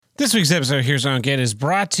This week's episode of Here's What I Don't Get is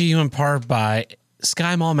brought to you in part by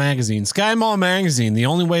Sky Mall Magazine. Sky Mall Magazine, the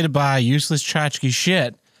only way to buy useless tchotchke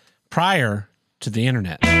shit prior to the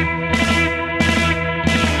internet.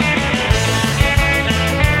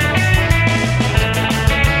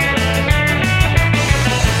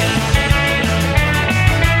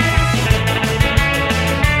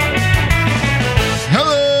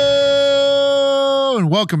 Hello,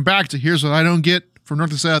 and welcome back to Here's What I Don't Get. From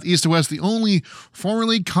north to south, east to west, the only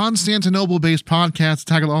formerly Constantinople-based podcast to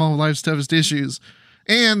tackle all of life's toughest issues,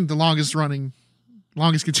 and the longest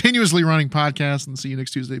continuously running podcast on the See You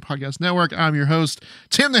Next Tuesday podcast network. I'm your host,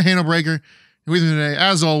 Tim the Handlebreaker, and with me today,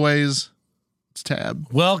 as always, it's Tab.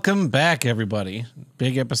 Welcome back, everybody.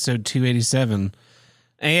 Big episode 287,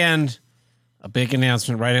 and a big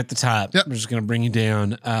announcement right at the top. Yep. We're just going to bring you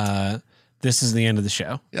down. This is the end of the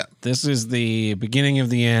show. Yeah. This is the beginning of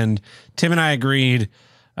the end. Tim and I agreed,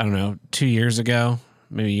 I don't know, 2 years ago,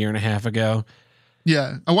 maybe a year and a half ago.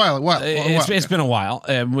 Yeah, a while. It's been a while.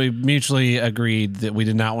 We mutually agreed that we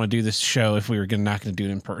did not want to do this show if we were not going to do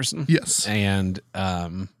it in person. Yes. And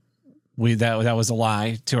that was a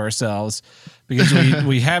lie to ourselves because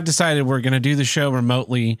we have decided we're going to do the show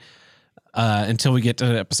remotely until we get to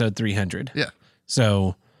episode 300. Yeah.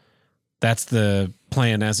 So that's the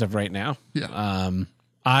plan as of right now. Yeah.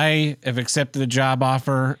 I have accepted a job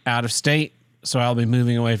offer out of state, so I'll be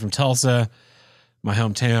moving away from Tulsa, my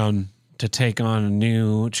hometown, to take on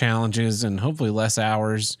new challenges and hopefully less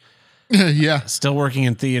hours. Yeah. Still working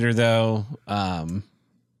in theater, though.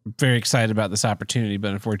 Very excited about this opportunity,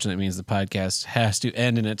 but unfortunately it means the podcast has to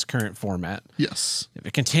end in its current format. Yes. If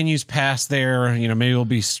it continues past there, maybe we'll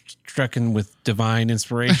be stricken with divine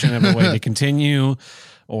inspiration of a way to continue.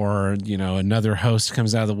 Or, another host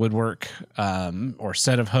comes out of the woodwork, or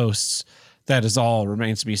set of hosts. That is all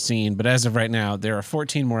remains to be seen. But as of right now, there are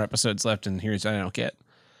 14 more episodes left, and Here's What I Don't Get.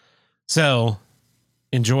 So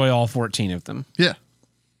enjoy all 14 of them. Yeah.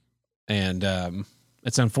 And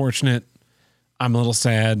it's unfortunate. I'm a little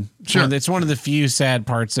sad. Sure. It's one of the few sad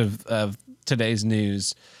parts of today's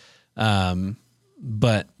news. But, on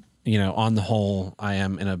the whole, I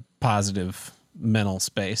am in a positive mental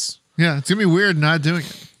space. Yeah, it's going to be weird not doing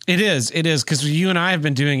it. It is, because you and I have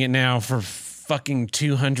been doing it now for fucking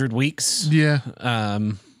 200 weeks. Yeah.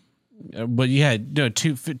 But yeah, no,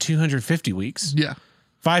 250 weeks. Yeah.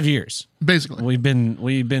 5 years. Basically. We've been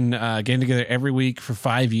getting together every week for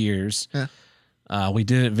 5 years. Yeah. We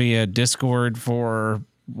did it via Discord for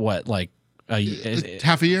what, like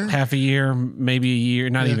half a year? Half a year, maybe a year,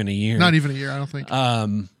 not even a year. Not even a year, I don't think.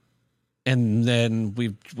 And then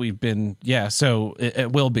we've been, so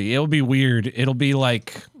it will be weird. It'll be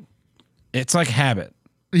like, it's like habit.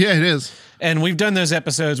 Yeah, it is. And we've done those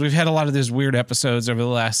episodes. We've had a lot of those weird episodes over the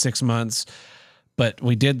last 6 months, but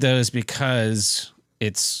we did those because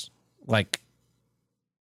it's like,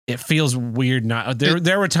 it feels weird.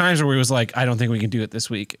 There were times where we was like, I don't think we can do it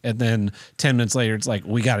this week. And then 10 minutes later, it's like,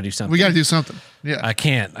 we got to do something. We got to do something. Yeah. I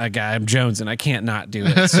can't, I'm Jones and I can't not do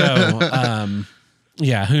it. So,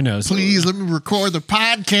 yeah, who knows? Please let me record the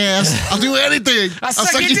podcast. I'll do anything. I'll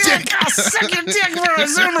suck your dick. I'll suck your dick for a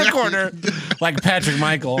Zoom recorder. Like Patrick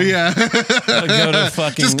Michael. Yeah. Go to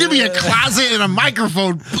fucking. Just give me a closet and a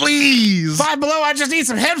microphone, please. Five Below, I just need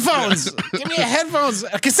some headphones. Give me a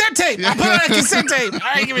cassette tape. I'll put it on a cassette tape. All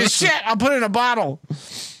right, give me a shit. I'll put it in a bottle.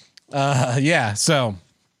 So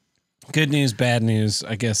good news, bad news,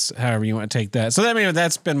 I guess, however you want to take that. So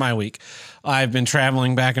that's been my week. I've been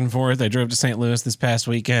traveling back and forth. I drove to St. Louis this past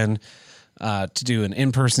weekend to do an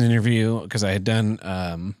in-person interview because I had done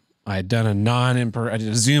a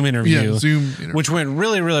Zoom interview, which went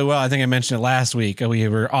really, really well. I think I mentioned it last week. We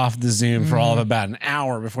were off the Zoom for all of about an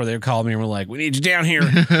hour before they called me and were like, "We need you down here."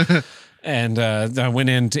 And I went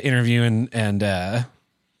in to interview and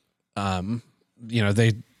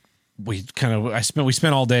we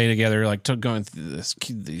spent all day together, like going through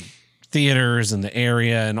the theaters and the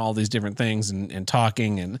area and all these different things and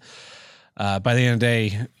talking. And by the end of the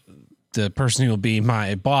day, the person who will be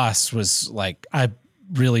my boss was like, I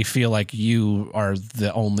really feel like you are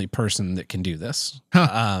the only person that can do this.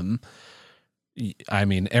 Huh. I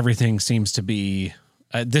mean, everything seems to be,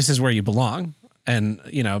 this is where you belong. And,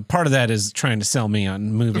 part of that is trying to sell me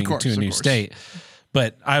on moving to a new state.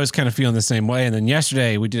 But I was kind of feeling the same way. And then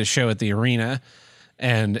yesterday we did a show at the arena.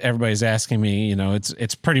 And everybody's asking me,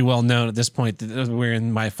 it's pretty well known at this point that we're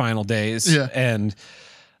in my final days. Yeah. And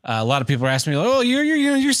a lot of people are asking me, "Oh,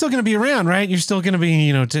 you're still going to be around, right? You're still going to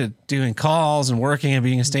be, doing calls and working and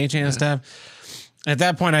being a stagehand and stuff." At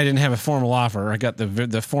that point, I didn't have a formal offer. I got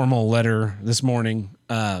the formal letter this morning.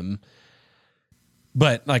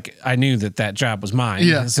 But like I knew that job was mine.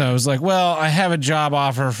 Yeah. So I was like, well, I have a job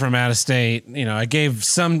offer from out of state. You know, I gave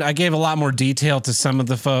a lot more detail to some of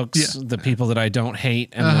the folks, the people that I don't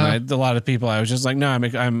hate, and then a lot of people I was just like, no,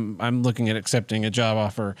 I'm looking at accepting a job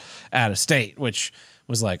offer out of state, which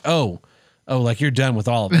was like, oh, like you're done with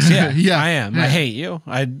all of us. Yeah, Yeah. I am. Yeah. I hate you.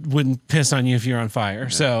 I wouldn't piss on you if you're on fire.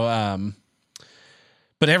 So,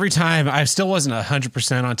 but every time I still wasn't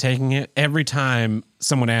 100% on taking it. Every time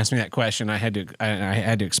someone asked me that question, I had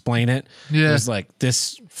to explain it. Yeah. It was like,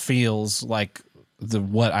 this feels like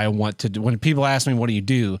what I want to do. When people ask me, what do you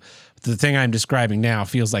do? The thing I'm describing now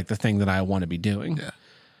feels like the thing that I want to be doing. Yeah.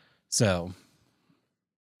 So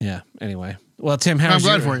yeah. Anyway. Well, Tim, I'm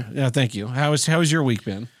glad for you. Yeah. Thank you. How has your week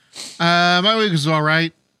been? My week was all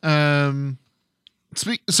right. So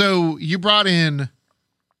you brought in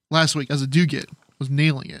last week as a do-get, was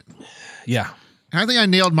nailing it. Yeah. I think I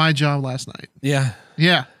nailed my job last night. Yeah.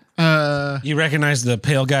 Yeah. You recognized the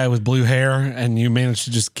pale guy with blue hair, and you managed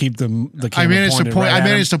to just keep the camera I managed to pointed point. right I at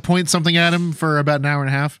managed to point something at him for about an hour and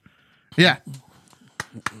a half. Yeah.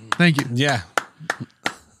 Thank you. him. Yeah.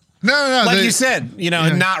 No. Like you said,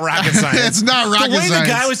 not rocket science. It's not rocket the way science.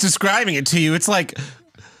 the guy was describing it to you, it's like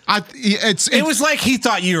it was like he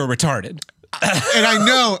thought you were retarded.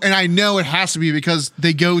 and I know it has to be because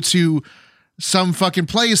they go to some fucking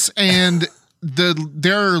place and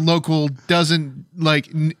their local doesn't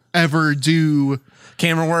ever do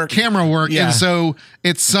Camera work. Yeah. And so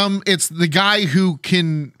it's the guy who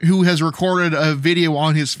has recorded a video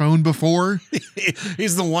on his phone before.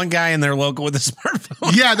 He's the one guy in their local with a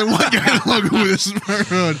smartphone. Yeah, the one guy in the local with a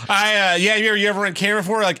smartphone. You ever rent camera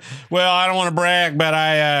for? Like, well, I don't want to brag, but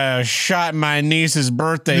I shot my niece's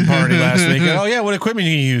birthday party last week. Oh yeah, what equipment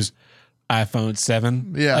do you use? iPhone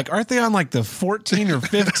 7. Yeah. Like, aren't they on like the 14 or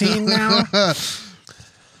 15 now?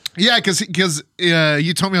 Yeah, because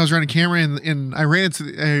you told me I was running camera and I ran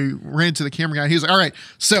into the camera guy. He was like, all right,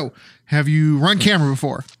 so have you run camera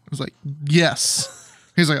before? I was like, yes.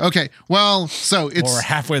 He's like, okay, well, so it's Or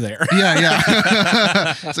halfway there.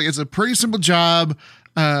 Yeah. It's like, it's a pretty simple job.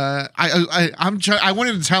 I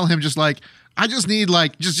wanted to tell him just like, I just need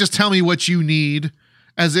just tell me what you need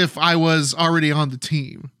as if I was already on the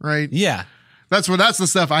team. Right. Yeah. That's the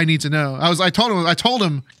stuff I need to know. I told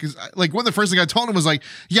him because like one of the first things I told him was like,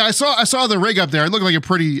 yeah, I saw the rig up there. It looked like a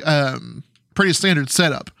pretty standard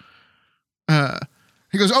setup.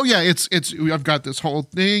 He goes, oh yeah, it's I've got this whole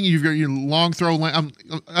thing. You've got your long throw lens.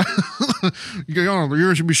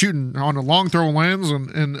 You should be shooting on a long throw lens,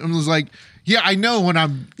 and I was like, yeah, I know when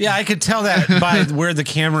I'm. Yeah, I could tell that by where the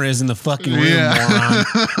camera is in the fucking room, moron.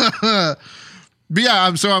 But yeah,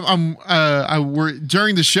 we're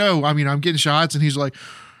during the show. I mean, I'm getting shots, and he's like,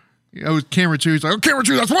 camera 2. He's like, oh, camera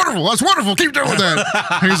 2, that's wonderful. Keep doing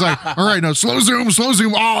that. And he's like, all right, now slow zoom.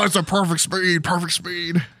 Oh, it's a perfect speed.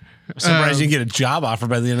 I'm surprised you get a job offer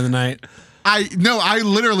by the end of the night. I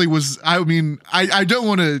literally was. I mean, I don't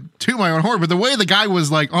want to toot my own horn, but the way the guy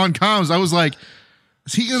was like on comms, I was like,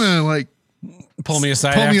 is he gonna like pull me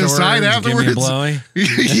aside afterwards? Give me a blowy?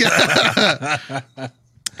 Yeah.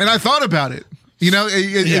 And I thought about it.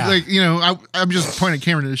 I'm just pointing a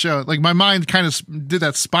camera to the show. Like my mind kind of did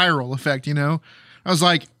that spiral effect. I was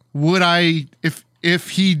like, would I, if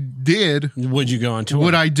he did, would you go on tour?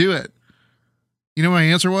 Would I do it? You know what my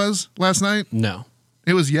answer was last night? No.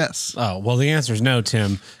 It was yes. Oh, well, the answer is no,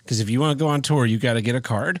 Tim, because if you want to go on tour, you got to get a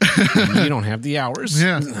card. You don't have the hours.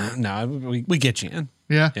 Yeah. No, we get you in.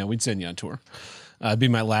 Yeah. Yeah, we'd send you on tour. It'd be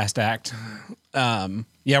my last act.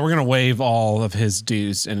 Yeah, we're going to waive all of his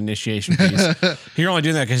dues and initiation fees. You're only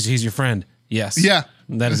doing that because he's your friend. Yes. Yeah.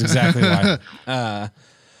 That is exactly why.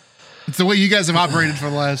 It's the way you guys have operated for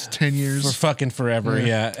the last 10 years. For fucking forever,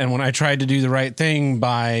 yeah. And when I tried to do the right thing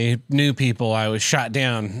by new people, I was shot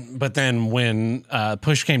down. But then when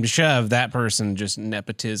push came to shove, that person just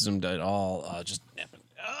nepotismed it all.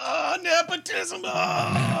 Nepotism.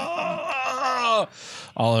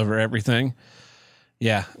 All over everything.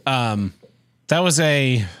 Yeah. That was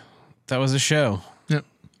a show. Yep.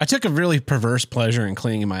 I took a really perverse pleasure in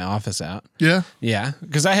cleaning my office out. Yeah. Yeah,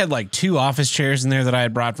 because I had like 2 office chairs in there that I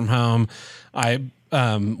had brought from home.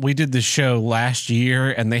 We did this show last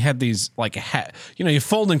year, and they had these like your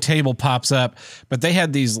folding table pops up, but they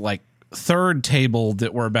had these like third table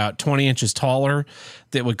that were about 20 inches taller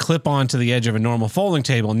that would clip onto the edge of a normal folding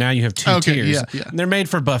table. Now you have 2 tiers. Yeah. And they're made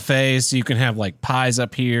for buffets, so you can have like pies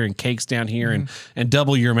up here and cakes down here and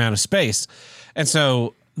double your amount of space. And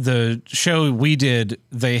so the show we did,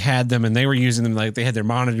 they had them and they were using them like they had their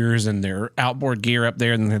monitors and their outboard gear up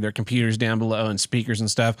there and they had their computers down below and speakers and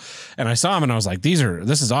stuff. And I saw them and I was like, this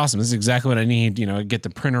is awesome. This is exactly what I need. Get the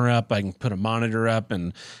printer up. I can put a monitor up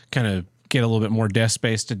and kind of get a little bit more desk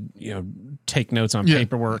space to, take notes on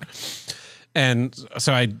paperwork. And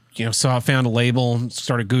so I, found a label,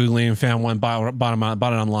 started Googling and found one, bought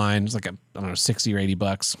it online. It was like, I don't know, 60 or 80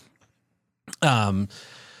 bucks.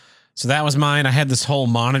 So that was mine. I had this whole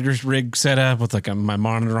monitors rig set up with like my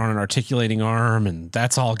monitor on an articulating arm, and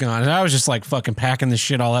that's all gone. And I was just like fucking packing this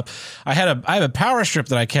shit all up. I have a power strip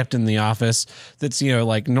that I kept in the office. That's,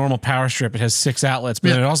 like normal power strip. It has 6 outlets,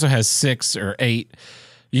 but it also has 6 or 8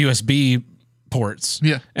 USB ports.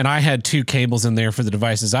 Yeah. And I had 2 cables in there for the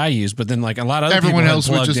devices I use, but then like a lot of other everyone people else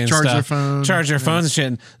would just charge their phones and shit.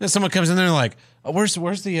 And then someone comes in there and like, oh,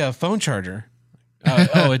 where's the phone charger?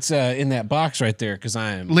 It's in that box right there because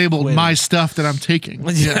I am labeled my stuff that I'm taking.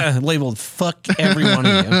 Yeah, labeled fuck every one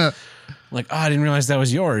of you. Like, oh, I didn't realize that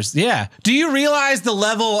was yours. Yeah. Do you realize the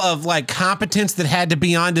level of like competence that had to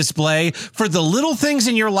be on display for the little things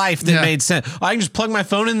in your life that made sense? I can just plug my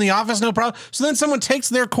phone in the office, no problem. So then someone takes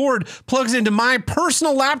their cord, plugs it into my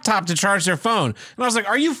personal laptop to charge their phone. And I was like,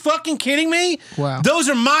 are you fucking kidding me? Wow. Those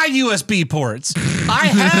are my USB ports. I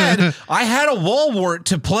had a wall wart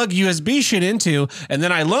to plug USB shit into, and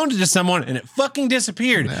then I loaned it to someone and it fucking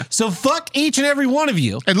disappeared. Yeah. So fuck each and every one of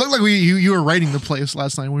you. It looked like you were writing the place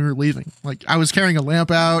last night when we were leaving. Like I was carrying a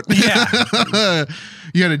lamp out. Yeah.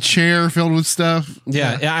 You had a chair filled with stuff.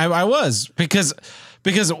 Yeah. I was because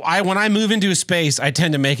when I move into a space, I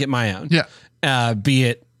tend to make it my own. Yeah. Be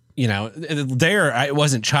it, it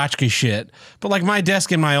wasn't tchotchke shit, but like my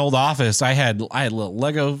desk in my old office, I had little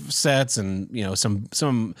Lego sets and,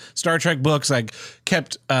 some Star Trek books. I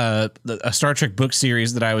kept a Star Trek book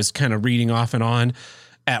series that I was kind of reading off and on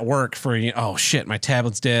at work for, oh shit, my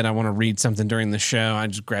tablet's dead. I want to read something during the show. I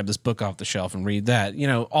just grab this book off the shelf and read that,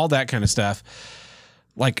 all that kind of stuff.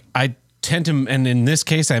 Like I tend to, and in this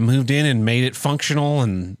case, I moved in and made it functional,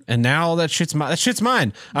 and now all that shit's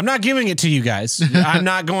mine. I'm not giving it to you guys. I'm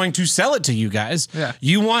not going to sell it to you guys. Yeah.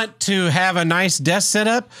 You want to have a nice desk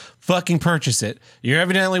setup? Fucking purchase it. You're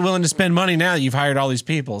evidently willing to spend money now that you've hired all these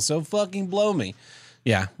people. So fucking blow me.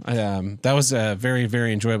 Yeah, that was very,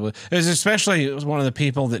 very enjoyable. It was one of the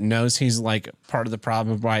people that knows he's like part of the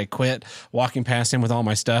problem of why I quit, walking past him with all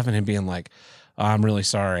my stuff and him being like, oh, I'm really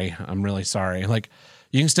sorry. Like,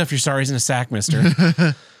 you can stuff your sorries in a sack, mister.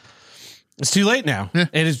 It's too late now. Yeah.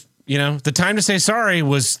 It is, the time to say sorry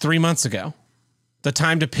was 3 months ago. The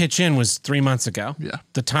time to pitch in was 3 months ago. Yeah.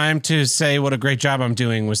 The time to say what a great job I'm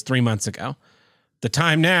doing was 3 months ago. The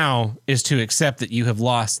time now is to accept that you have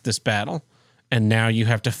lost this battle. And now you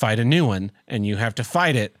have to fight a new one, and you have to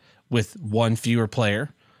fight it with one fewer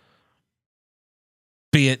player.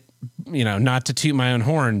 Be it, not to toot my own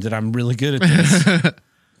horn that I'm really good at this,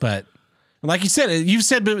 but like you said, you've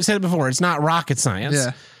said it before. It's not rocket science.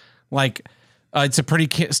 Yeah. Like it's a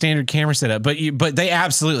pretty standard camera setup, but they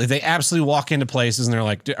absolutely walk into places and they're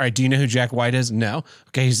like, all right, do you know who Jack White is? No.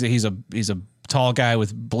 Okay, he's a tall guy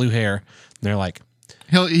with blue hair. And they're like.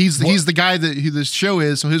 He's the guy who this show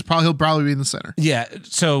is, so he'll probably be in the center. Yeah,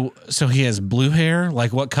 so he has blue hair.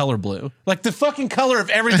 Like what color blue? Like the fucking color of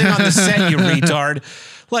everything on the set, you retard.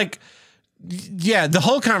 Like, yeah, the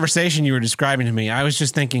whole conversation you were describing to me, I was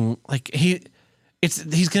just thinking like he's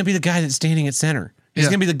gonna be the guy that's standing at center. He's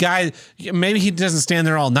going to be the guy, maybe he doesn't stand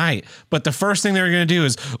there all night, but the first thing they're going to do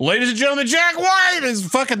is, ladies and gentlemen, Jack White is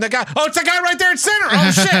fucking the guy. Oh, it's the guy right there at center.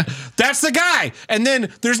 Oh, shit. That's the guy. And then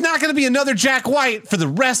there's not going to be another Jack White for the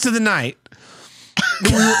rest of the night.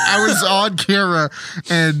 I was on camera,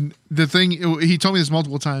 and the thing, he told me this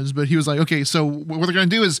multiple times, but he was like, okay, so what they're going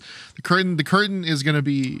to do is the curtain is going to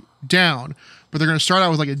be down, but they're going to start out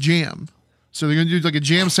with like a jam. So they're going to do like a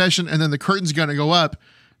jam session, and then the curtain's going to go up.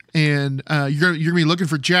 And you're gonna be looking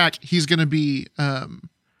for Jack. He's gonna be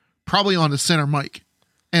probably on the center mic,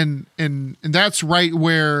 and that's right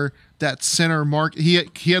where that center mark. He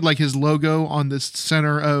had like his logo on the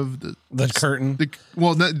center of the curtain.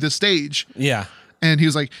 The stage. Yeah, and he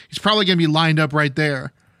was like, he's probably gonna be lined up right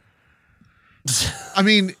there. I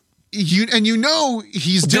mean, he's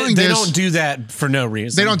doing this. They don't do that for no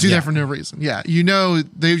reason. They don't do that for no reason. Yeah,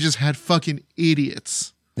 they've just had fucking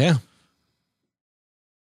idiots. Yeah.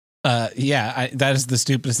 That is the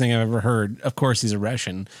stupidest thing I've ever heard. Of course, he's a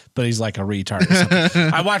Russian, but he's like a retard or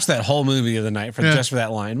something. I watched that whole movie the other night just for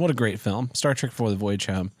that line. What a great film. Star Trek IV: The Voyage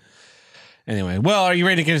Home. Anyway, well, are you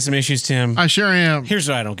ready to get into some issues, Tim? I sure am. Here's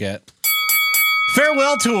what I don't get.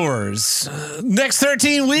 Farewell tours. Next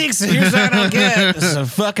 13 weeks, here's what I don't get. This is a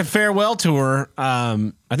fucking farewell tour. I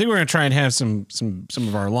think we're going to try and have some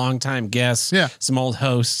of our longtime guests, some old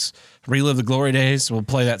hosts, relive the glory days. We'll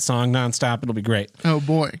play that song nonstop. It'll be great. Oh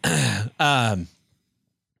boy.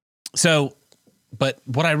 So But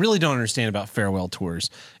what I really don't understand about farewell tours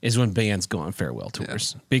is when bands go on farewell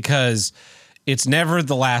tours because it's never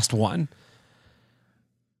the last one.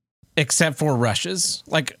 Except for Rush's,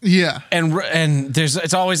 like and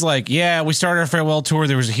it's always like we started our farewell tour.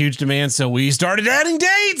 There was a huge demand, so we started adding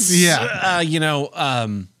dates.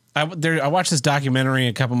 I watched this documentary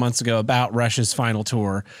a couple months ago about Rush's final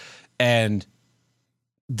tour, and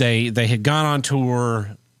they had gone on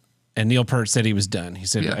tour, and Neil Peart said he was done. He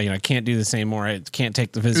said, I can't do this anymore. I can't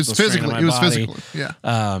take the physical strain on my body.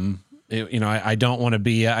 I don't want to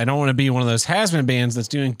be one of those has-been bands that's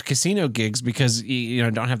doing casino gigs because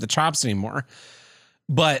don't have the chops anymore.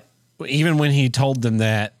 But even when he told them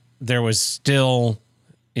that, there was still,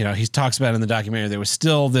 he talks about in the documentary, there was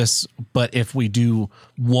still this, but if we do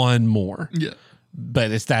one more,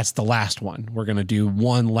 but that's the last one. We're going to do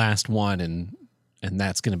one last one and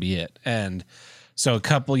that's going to be it. And so a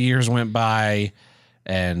couple years went by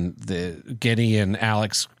and the Geddy and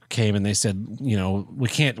Alex came and they said, we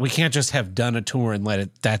can't just have done a tour and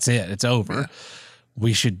that's it. It's over. Yeah.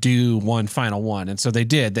 We should do one final one. And so they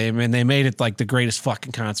did. They made it like the greatest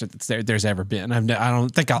fucking concert there's ever been. I don't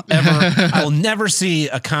think I will never see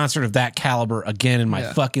a concert of that caliber again in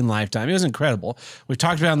my fucking lifetime. It was incredible. We've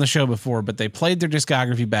talked about it on the show before, but they played their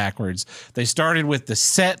discography backwards. They started with the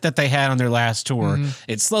set that they had on their last tour. Mm-hmm.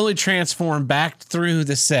 It slowly transformed back through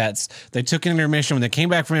the sets. They took an intermission. When they came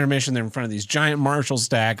back from intermission, they're in front of these giant Marshall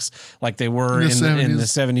stacks like they were in the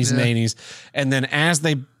 70s and 80s. And then as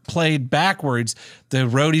they played backwards, the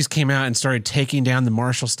roadies came out and started taking down the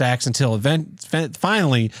Marshall stacks until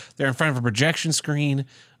finally they're in front of a projection screen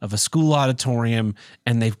of a school auditorium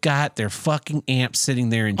and they've got their fucking amps sitting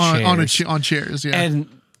there in chairs. On chairs, and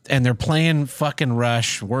they're playing fucking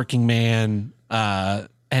Rush, Working Man,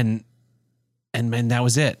 and man, that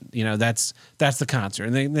was it. That's the concert.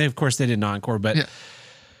 And they of course they did an encore, but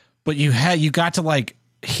you got to like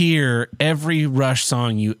hear every Rush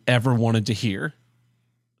song you ever wanted to hear.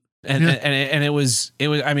 And it was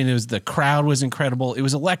the crowd was incredible. It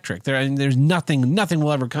was electric. There's nothing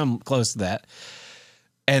will ever come close to that.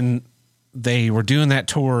 And they were doing that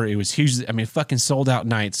tour. It was huge. I mean, fucking sold out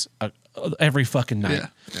nights every fucking night.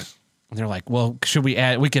 Yeah. And they're like, well,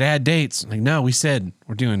 we could add dates. I'm like, no, we said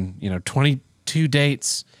we're doing, 22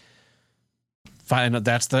 dates. Fine.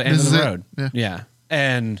 That's the end of the road. Yeah.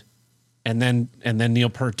 And then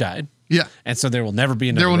Neil Peart died. Yeah. And so there will never be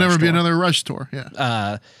another Rush tour.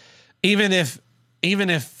 Yeah. Even if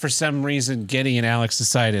for some reason Geddy and Alex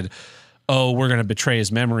decided, we're going to betray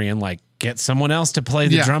his memory and like get someone else to play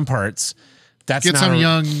the drum parts. Get some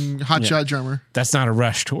young hotshot drummer. That's not a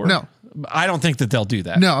Rush tour. No, I don't think that they'll do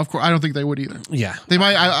that. No, of course. I don't think they would either. Yeah. They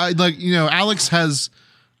might. I Alex has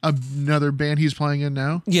another band he's playing in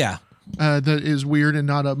now. Yeah. That is weird and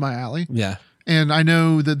not up my alley. Yeah. And I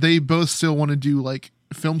know that they both still want to do like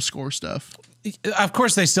film score stuff. Of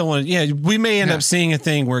course they still want to. Yeah, we may end up seeing a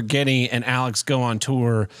thing where Geddy and Alex go on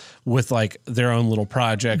tour with like their own little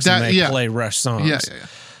projects and they play Rush songs. Yeah.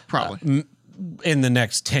 Probably. In the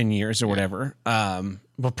next 10 years or whatever.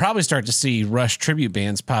 We'll probably start to see Rush tribute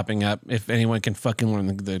bands popping up if anyone can fucking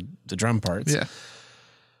learn the drum parts. Yeah.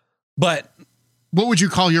 But what would you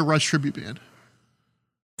call your Rush tribute band?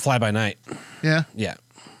 Fly By Night. Yeah. Yeah.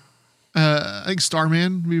 I think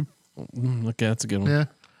Starman. Okay, that's a good one. Yeah.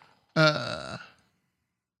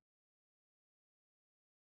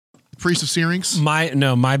 Priest of Syrinx.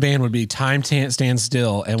 My band would be Time Stand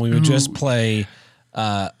Still, and we would just play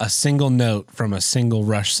a single note from a single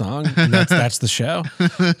Rush song. And that's the show.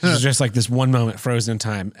 It's just like this one moment frozen in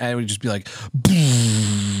time, and it would just be like,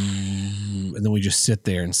 boom, and then we just sit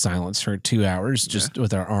there in silence for 2 hours, just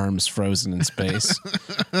with our arms frozen in space,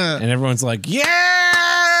 and everyone's like,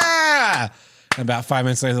 yeah. And about 5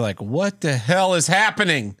 minutes later, they're like, what the hell is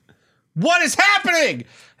happening? What is happening?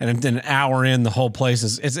 And then an hour in, the whole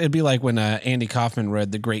place it'd be like when Andy Kaufman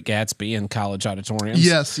read The Great Gatsby in college auditoriums.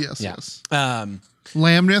 Yes.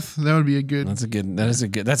 Lamnith, that would be a good. That's a good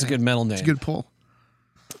metal name. It's a good pull.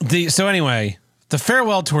 So anyway, the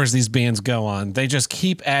farewell tours these bands go on, they just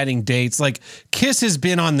keep adding dates. Like Kiss has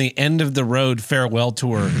been on the End of the Road farewell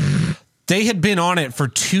tour. They had been on it for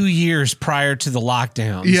 2 years prior to the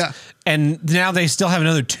lockdowns. Yeah. And now they still have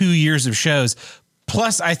another 2 years of shows.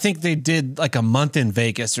 Plus, I think they did like a month in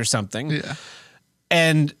Vegas or something. Yeah.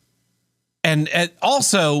 And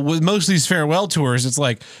also with most of these farewell tours, it's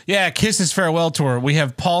like, Kiss's farewell tour. We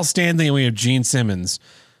have Paul Stanley and we have Gene Simmons.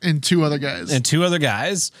 And two other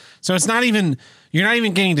guys. So it's not even, you're not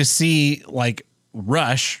even getting to see like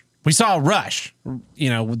Rush. We saw Rush,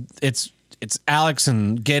 it's it's Alex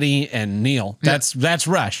and Geddy and Neil. That's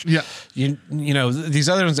Rush. Yeah. You know, these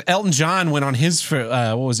other ones. Elton John went on his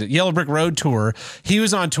what was it? Yellow Brick Road tour. He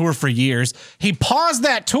was on tour for years. He paused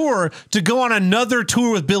that tour to go on another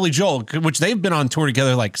tour with Billy Joel, which they've been on tour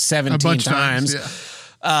together like 17 times.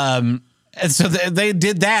 Yeah. And so they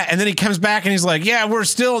did that, and then he comes back and he's like, "Yeah,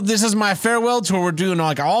 this is my farewell tour. We're doing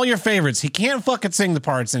like all your favorites." He can't fucking sing the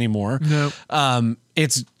parts anymore. No.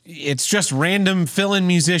 It's just random fill-in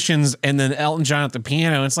musicians and then Elton John at the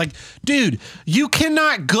piano. It's like, dude, you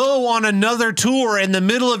cannot go on another tour in the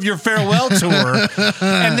middle of your farewell tour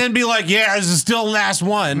and then be like, "Yeah, this is still the last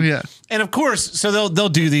one." Yeah. And of course, so they'll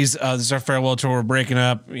do these. This is our farewell tour. We're breaking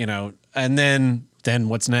up, you know, and then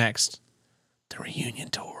what's next? The reunion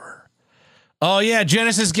tour. Oh yeah,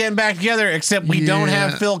 Genesis getting back together, except we don't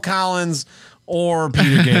have Phil Collins or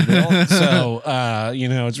Peter Gabriel. So you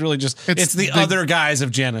know, it's really just it's the other guys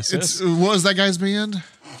of Genesis. What was that guy's band?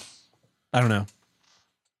 I don't know.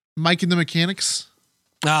 Mike and the Mechanics.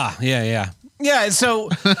 Yeah.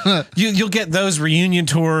 So you'll get those reunion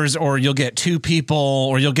tours, or you'll get two people,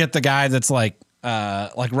 or you'll get the guy that's like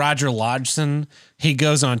Roger Hodgson. He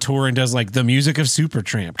goes on tour and does like the music of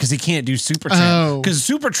Supertramp because he can't do Supertramp because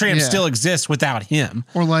Supertramp still exists without him.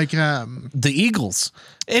 Or like the Eagles.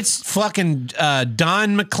 It's fucking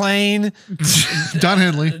Don McLean, Don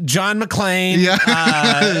Henley, John McClane,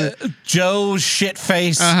 Joe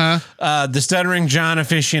Shitface, the Stuttering John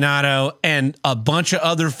Aficionado, and a bunch of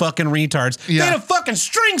other fucking retards. They had a fucking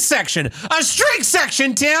string section. A string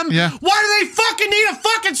section, Tim. Yeah. Why do they fucking need a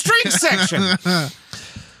fucking string section?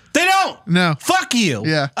 They don't. No. Fuck you.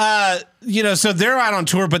 Yeah. You know, so they're out on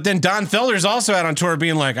tour, but then Don Felder's also out on tour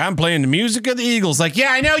being like, "I'm playing the music of the Eagles." Like, yeah,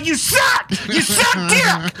 I know, you suck. You suck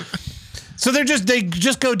dick. So they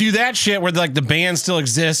just go do that shit where like the band still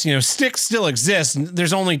exists, you know, Styx still exists.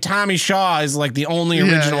 There's only Tommy Shaw is like the only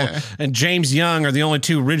original and James Young are the only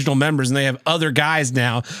two original members, and they have other guys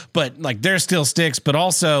now, but like they're still Styx, but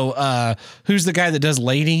also who's the guy that does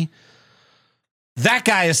Lady? That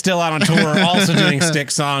guy is still out on tour, also doing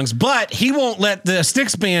Styx songs, but he won't let the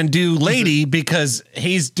Styx band do Lady because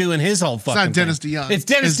he's doing his whole fucking thing. It's not Dennis DeYoung. It's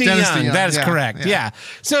Dennis DeYoung. That is correct. Yeah.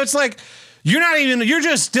 So it's like, you're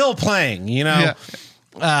just still playing, you know?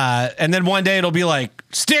 Yeah. And then one day it'll be like,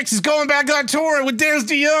 Styx is going back on tour with Dennis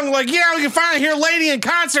DeYoung. Like, yeah, we can finally hear Lady in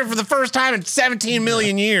concert for the first time in 17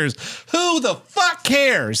 million years. Who the fuck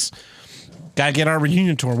cares? Gotta get our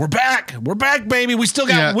reunion tour. We're back, baby. We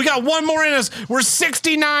got one more in us. We're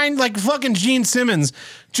 69, like fucking Gene Simmons.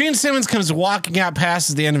 Gene Simmons comes walking out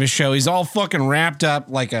past the end of his show. He's all fucking wrapped up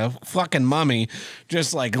like a fucking mummy,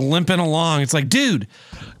 just like limping along. It's like, dude,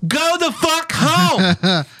 go the fuck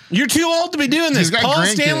home. You're too old to be doing this. Paul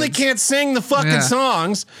Stanley can't sing the fucking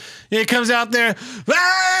songs. It comes out there.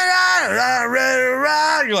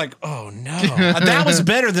 You're like, oh no. That was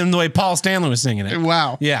better than the way Paul Stanley was singing it.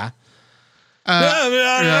 Wow. Yeah.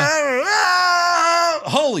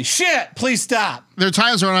 Holy shit, please stop. There are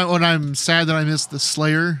times when I'm sad that I missed the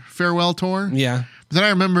Slayer farewell tour. Yeah. But then I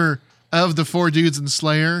remember of the four dudes in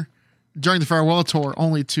Slayer, during the farewell tour,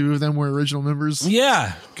 only two of them were original members.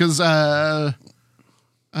 Yeah. Because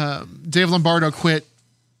Dave Lombardo quit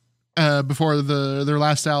before their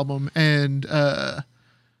last album, and Jeff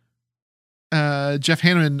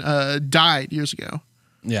Hanneman died years ago.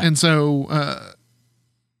 Yeah. And so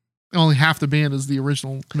only half the band is the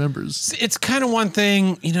original members. It's kind of one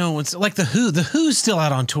thing, you know, it's like the Who. The Who's still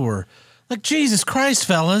out on tour. Like, Jesus Christ,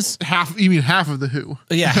 fellas. You mean half of the Who?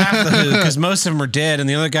 Yeah, half the Who, because most of them are dead and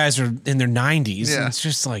the other guys are in their 90s. Yeah. And it's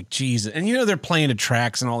just like, Jesus. And you know, they're playing to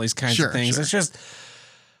tracks and all these kinds of things. Sure. It's just,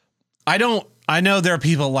 I know there are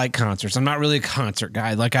people who like concerts. I'm not really a concert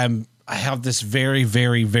guy. Like I have this very,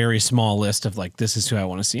 very, very small list of like, this is who I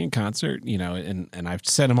want to see in concert, you know, and I've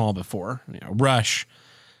said them all before. You know, Rush,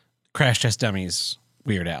 Crash Test Dummies,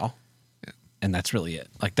 Weird Al. Yeah. And that's really it.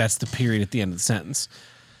 Like, that's the period at the end of the sentence.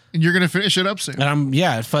 And you're going to finish it up soon.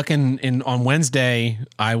 And on Wednesday,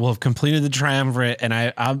 I will have completed the triumvirate, and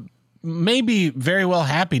I'm maybe very well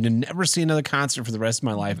happy to never see another concert for the rest of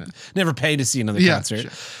my life. Never pay to see another concert.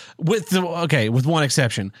 Sure. With one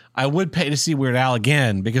exception. I would pay to see Weird Al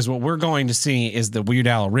again, because what we're going to see is the Weird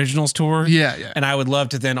Al Originals tour. Yeah. And I would love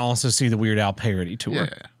to then also see the Weird Al parody tour.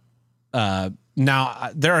 Yeah. Now,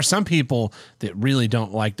 there are some people that really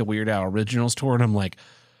don't like the Weird Al Originals tour, and I'm like,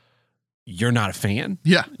 you're not a fan.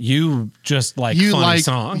 Yeah, you just like funny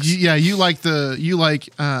songs. You like the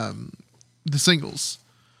singles.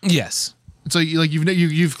 Yes. So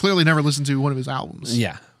you've clearly never listened to one of his albums.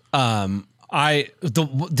 Yeah. I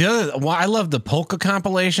love the polka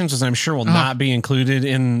compilations, as I'm sure will not be included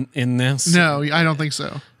in this. No, I don't think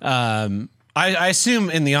so. I assume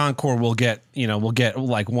in the encore we'll get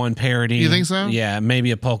like one parody. You think so? Yeah,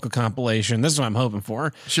 maybe a polka compilation. This is what I'm hoping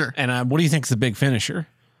for. Sure. And what do you think's the big finisher?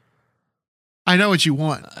 I know what you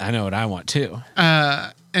want. I know what I want too.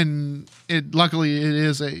 And luckily it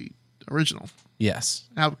is a original. Yes,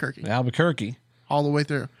 Albuquerque all the way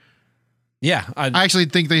through. Yeah, I actually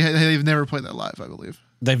think they've never played that live. I believe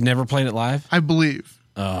they've never played it live. I believe.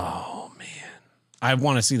 Oh man, I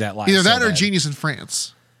want to see that live. Either that or Genius in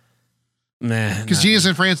France. Man, because Genius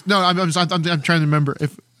in France. No, I'm trying to remember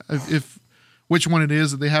if which one it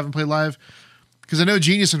is that they haven't played live. Because I know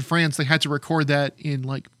Genius in France, they had to record that in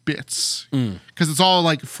like bits. Because it's all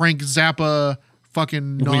like Frank Zappa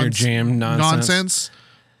fucking weird jam nonsense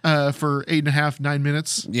for 8.5, 9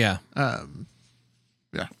 minutes. Yeah.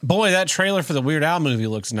 Yeah. Boy, that trailer for the Weird Al movie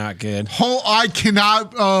looks not good. I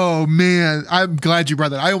cannot. Oh man, I'm glad you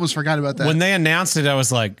brought that. I almost forgot about that. When they announced it, I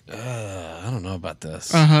was like, I don't know about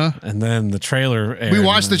this. And then the trailer. We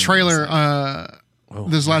watched the trailer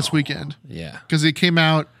this last weekend. Yeah. Because it came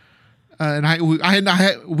out. And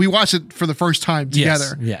we watched it for the first time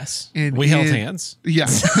together. Yes. And we held hands. Yeah.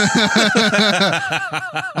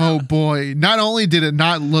 Oh boy. Not only did it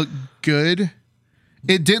not look good,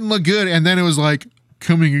 it didn't look good. And then it was like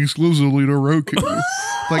coming exclusively to Roku.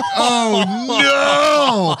 Like, oh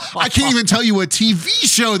no. I can't even tell you a TV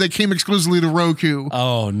show that came exclusively to Roku.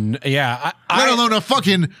 Oh, yeah. Let alone a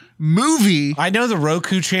fucking movie. I know the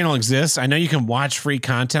Roku channel exists. I know you can watch free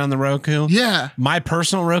content on the Roku. Yeah. My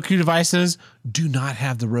personal Roku devices do not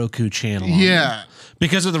have the Roku channel on Yeah. them.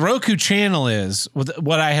 Because what the Roku channel is,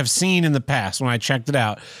 what I have seen in the past when I checked it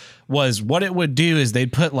out, was what it would do is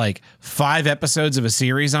they'd put like 5 episodes of a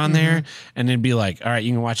series on there, and it'd be like, all right,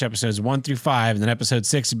 you can watch episodes 1 through 5, and then episode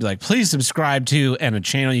 6 would be like, please subscribe to, and a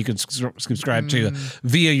channel you can subscribe to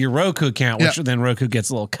via your Roku account, which then Roku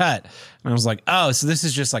gets a little cut. And I was like, oh, so this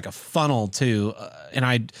is just like a funnel too.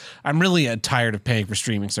 And I'm really tired of paying for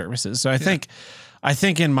streaming services. So I think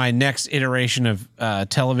in my next iteration of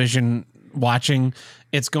television watching,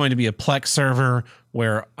 it's going to be a Plex server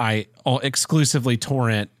where I exclusively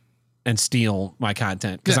torrent and steal my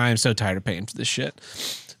content because I am so tired of paying for this shit.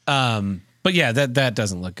 But yeah, that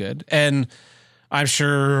doesn't look good. And I'm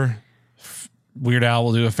sure Weird Al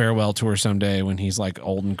will do a farewell tour someday when he's like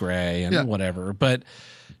old and gray and whatever. But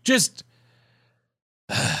just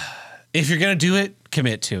if you're going to do it,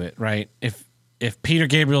 commit to it, right? If Peter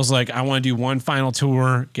Gabriel's like, I want to do one final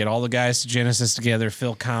tour, get all the guys to Genesis together,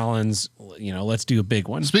 Phil Collins, let's do a big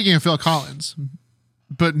one. Speaking of Phil Collins,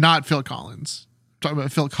 but not Phil Collins. Talking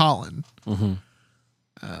about Phil Collin.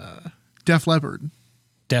 Def Leppard.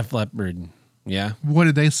 Def Leppard. Yeah. What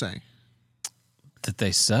did they say? That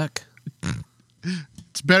they suck.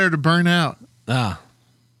 It's better to burn out.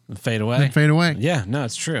 Fade away. Than fade away. Yeah, no,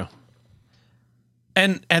 it's true.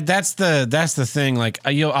 And that's the thing. Like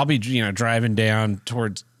I'll be driving down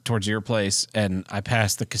towards your place, and I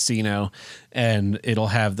pass the casino, and it'll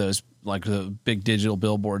have those like the big digital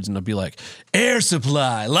billboards, and they'll be like Air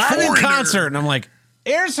Supply live in concert, and I'm like,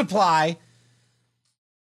 Air Supply?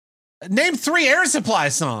 Name 3 Air Supply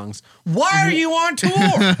songs. Why are you on tour?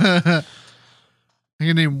 I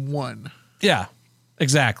can name 1. Yeah,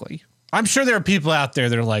 exactly. I'm sure there are people out there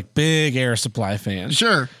that are like big Air Supply fans.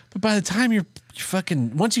 Sure. But by the time you're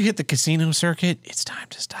fucking, once you hit the casino circuit, it's time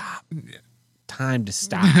to stop. Time to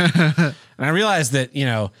stop. And I realized that,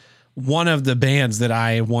 one of the bands that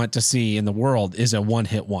I want to see in the world is a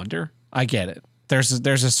one-hit wonder. I get it. There's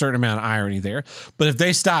a certain amount of irony there. But if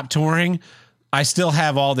they stop touring, I still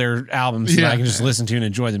have all their albums that I can just listen to and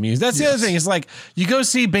enjoy the music. That's the other thing. It's like you go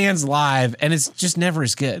see bands live and it's just never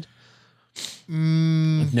as good.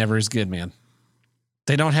 Never as good, man.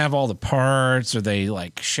 They don't have all the parts, or they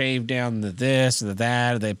like shave down the this or the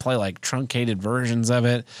that, or they play like truncated versions of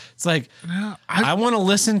it. It's like I want to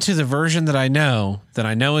listen to the version that I know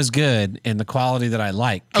is good and the quality that I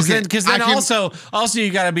like. Because then also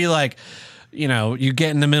you got to be like, you get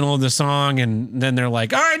in the middle of the song and then they're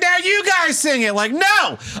like, all right, now you guys sing it. Like,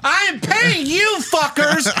 no, I am paying you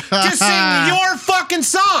fuckers to sing your fucking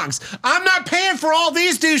songs. I'm not paying for all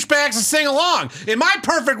these douchebags to sing along. In my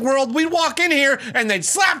perfect world, we'd walk in here and they'd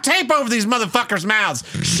slap tape over these motherfuckers' mouths.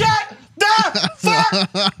 Shut the fuck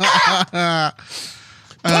up!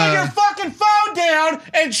 Put your fucking phone down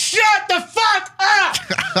and shut the fuck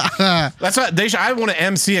up. That's what they should. I want to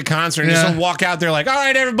MC a concert and just walk out there like, all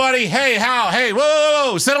right, everybody. Hey, hey,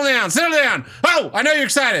 whoa, settle down. Oh, I know you're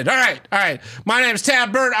excited. All right. My name's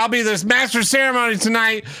Tab Burt. I'll be this master of ceremony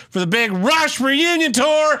tonight for the big Rush reunion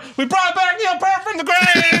tour. We brought back Neil Peart from the grave.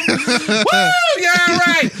 Woo, yeah,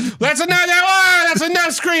 right. That's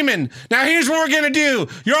enough screaming. screaming. Now here's what we're gonna do.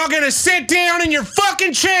 You're all gonna sit down in your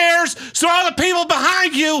fucking chairs so all the people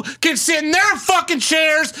behind you can sit in their fucking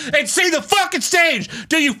chairs and see the fucking stage.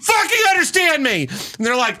 Do you fucking understand me? And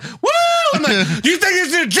they're like, woo! I'm like, you think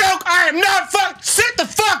this is a joke? I am not sit the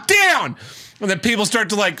fuck down. And then people start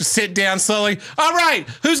to like sit down slowly. All right,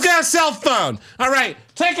 who's got a cell phone? All right,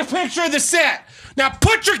 take a picture of the set. Now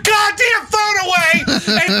put your goddamn phone away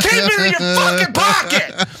and keep it in your fucking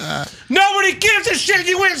pocket. Nobody gives a shit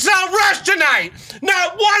you went and saw Rush tonight.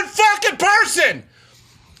 Not one fucking person.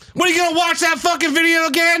 What, are you gonna watch that fucking video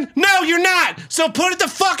again? No, you're not. So put it the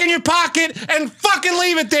fuck in your pocket and fucking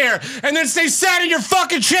leave it there. And then stay sat in your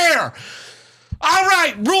fucking chair. All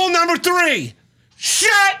right, rule number 3.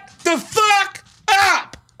 Shut the fuck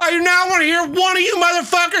up. I do not want to hear one of you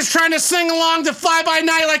motherfuckers trying to sing along to Fly By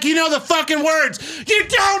Night like you know the fucking words. You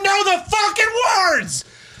don't know the fucking words.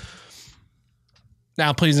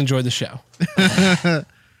 Now, please enjoy the show. That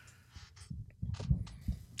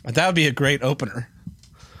would be a great opener.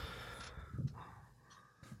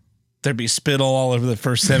 There'd be spittle all over the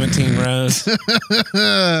first 17 rows.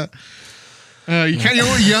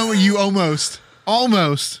 You almost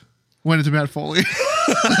went into Matt Foley.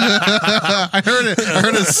 I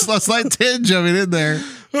heard a slight tinge of it in there.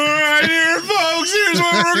 All right, here, folks. Here's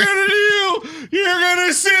what we're gonna do. You're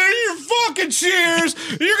gonna sit in your fucking chairs.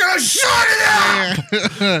 You're gonna shut it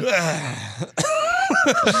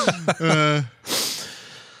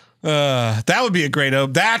up. That would be a great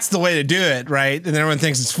open. That's the way to do it, right? And then everyone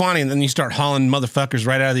thinks it's funny, and then you start hauling motherfuckers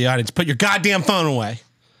right out of the audience. Put your goddamn phone away.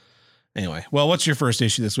 Anyway, well, what's your first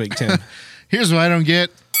issue this week, Tim? Here's what I don't get.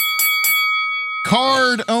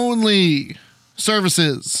 Card only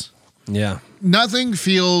services. Yeah. Nothing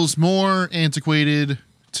feels more antiquated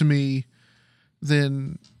to me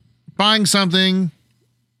than buying something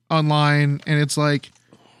online and it's like,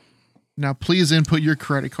 now please input your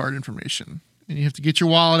credit card information. And you have to get your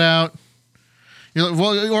wallet out. You're like,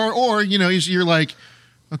 well, or you know, you're like,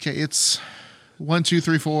 okay, it's 1, 2,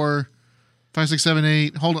 3, 4, 5, 6, 7,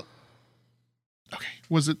 8. Hold on. Okay.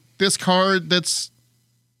 Was it this card that's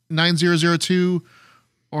 9002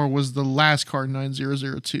 or was the last card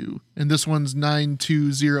 9002 and this one's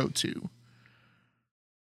 9202?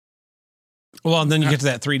 Well, and then you get to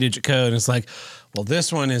that 3-digit code and it's like, well,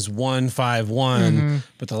 this one is 151,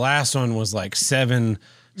 but the last one was like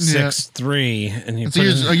 763, and you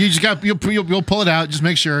you'll pull it out, just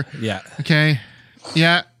make sure. Yeah. Okay.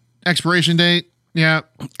 Yeah. Expiration date. Yeah.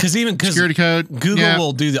 Because security code. Google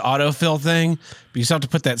will do the autofill thing, but you still have to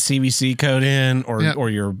put that CVC code in or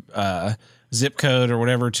your zip code or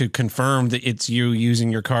whatever to confirm that it's you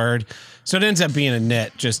using your card. So it ends up being a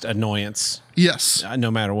net just annoyance. Yes.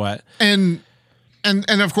 No matter what. And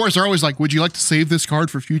of course they're always like, would you like to save this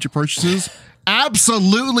card for future purchases?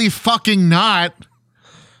 Absolutely fucking not.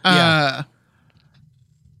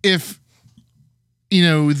 If you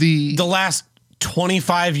know the last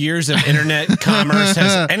 25 years of internet commerce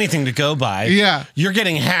has anything to go by. Yeah. You're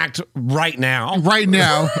getting hacked right now. Right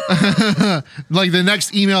now. Like the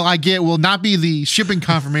next email I get will not be the shipping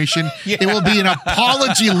confirmation. Yeah. It will be an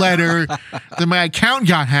apology letter that my account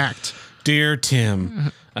got hacked. Dear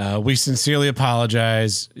Tim, we sincerely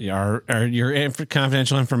apologize. Your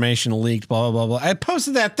confidential information leaked, blah, blah, blah, blah. I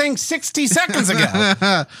posted that thing 60 seconds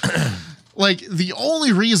ago. Like the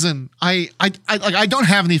only reason I don't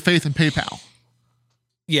have any faith in PayPal.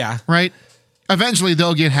 Yeah. Right? Eventually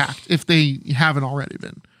they'll get hacked if they haven't already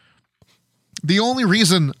been. The only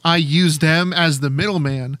reason I use them as the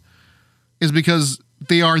middleman is because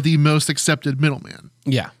they are the most accepted middleman.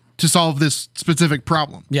 Yeah. To solve this specific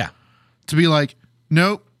problem. Yeah. To be like,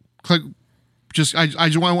 nope, click I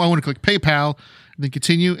want to click PayPal and then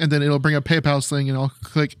continue, and then it'll bring up PayPal's thing and I'll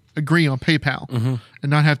click agree on PayPal and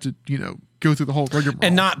not have to, go through the whole rigmarole.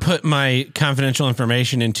 And not put my confidential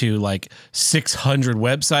information into like 600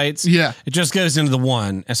 websites. Yeah. It just goes into the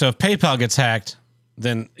one. And so if PayPal gets hacked,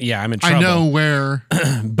 then yeah, I'm in trouble. I know where.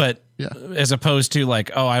 But as opposed to like,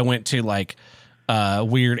 oh, I went to like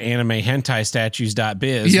weird anime hentai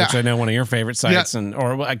statues.biz, which I know one of your favorite sites,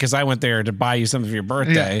 or because I went there to buy you something for your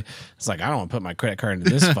birthday. Yeah. It's like, I don't want to put my credit card into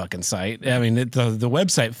this fucking site. I mean, the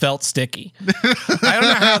website felt sticky. I don't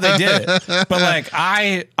know how they did it, but like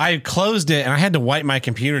I closed it and I had to wipe my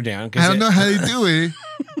computer down. I don't know how they do it,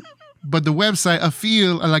 but the website, I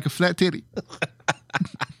feel like a flat titty.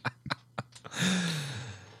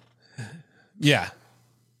 Yeah.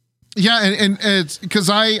 Yeah, and it's because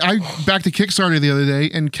I backed to Kickstarter the other day,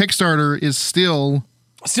 and Kickstarter is still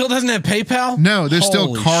doesn't have PayPal. No, they're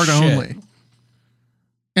still card only,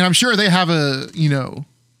 and I'm sure they have a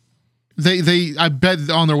they I bet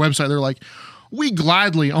on their website they're like, we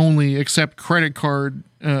gladly only accept credit card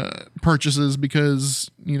purchases because,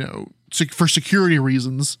 you know, for security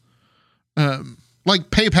reasons. Like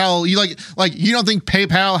PayPal, you don't think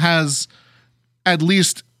PayPal has at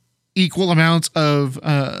least equal amounts of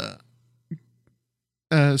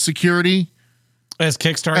security as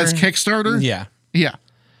Kickstarter? As Kickstarter? Yeah. Yeah.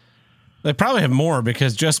 They probably have more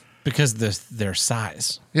because their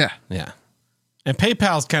size. Yeah. Yeah. And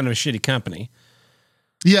PayPal's kind of a shitty company.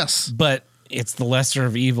 Yes. But it's the lesser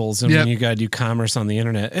of evils. And when you got to do commerce on the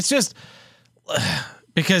internet, it's just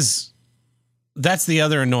because that's the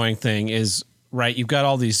other annoying thing is, right, you've got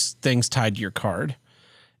all these things tied to your card.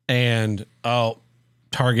 And,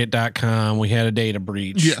 Target.com, we had a data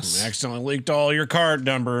breach. Yes. We accidentally leaked all your card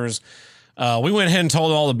numbers. We went ahead and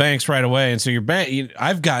told all the banks right away. And so your bank,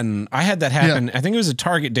 I had that happen. Yeah. I think it was a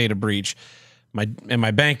Target data breach. My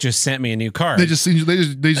bank just sent me a new card. They just go ahead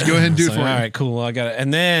and do it for you. All right, cool. I got it.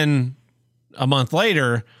 And then a month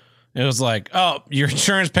later, it was like, oh, your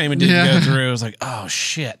insurance payment didn't go through. It was like, oh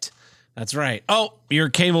shit. That's right. Oh, your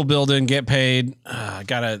cable bill didn't get paid.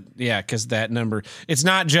 Because that number, it's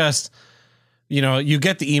not just, you know, you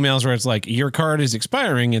get the emails where it's like, your card is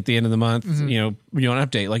expiring at the end of the month. Mm-hmm. You know, you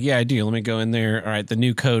want to update. Like, yeah, I do. Let me go in there. All right. The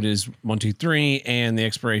new code is 123 and the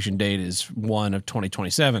expiration date is 1 of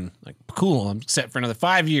 2027. Like, cool. I'm set for another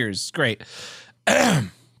 5 years. It's great.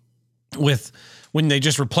 When they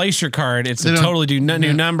just replace your card, it's a totally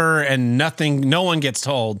new number and nothing, no one gets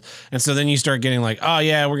told. And so then you start getting like, oh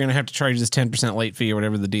yeah, we're going to have to charge this 10% late fee or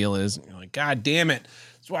whatever the deal is. And you're like, God damn it.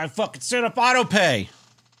 That's why I fucking set up auto pay.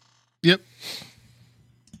 Yep.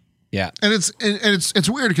 Yeah. And it's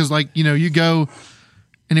weird because, like, you know, you go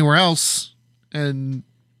anywhere else and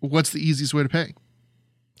what's the easiest way to pay?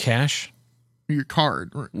 Cash? Your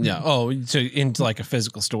card. Yeah. Oh, so into like a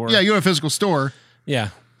physical store? Yeah, you go to a physical store. Yeah.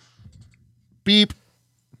 Beep.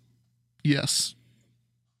 Yes.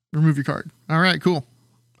 Remove your card. All right, cool.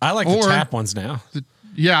 I like the tap ones now.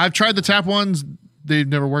 I've tried the tap ones. They've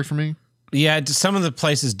never worked for me. Yeah, some of the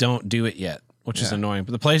places don't do it yet, which is annoying.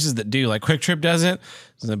 But the places that do, like Quick Trip does it,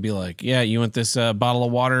 so they'll be like, yeah, you want this bottle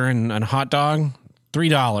of water and a hot dog?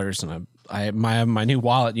 $3. And I have my new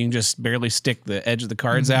wallet. You can just barely stick the edge of the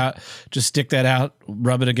cards out. Just stick that out,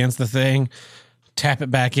 rub it against the thing, tap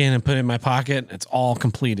it back in and put it in my pocket. It's all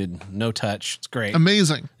completed. No touch. It's great.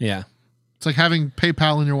 Amazing. Yeah. It's like having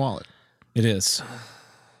PayPal in your wallet. It is.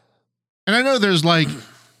 And I know there's like,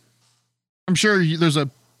 I'm sure there's a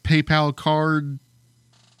PayPal card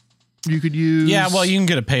you could use. Yeah, well, you can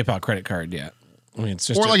get a PayPal credit card, yeah. I mean, it's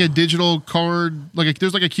just like a digital card,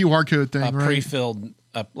 there's like a QR code thing, right? Pre-filled,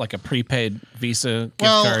 like a prepaid Visa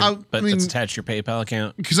gift card, but it's attached to your PayPal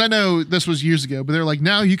account. Because I know this was years ago, but they're like,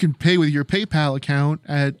 now you can pay with your PayPal account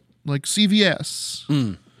at like CVS.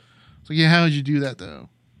 So yeah, how did you do that though?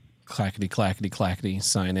 Clackety, clackety, clackety,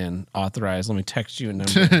 sign in, authorize. Let me text you a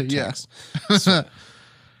number. Yeah. So,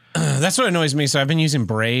 that's what annoys me. So I've been using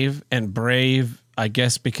Brave, and Brave, I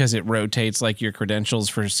guess because it rotates like your credentials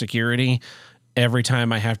for security, every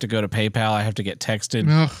time I have to go to PayPal, I have to get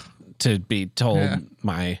texted to be told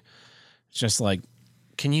it's just like,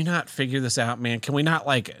 can you not figure this out, man? Can we not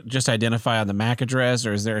like just identify on the MAC address,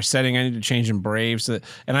 or is there a setting I need to change in Brave?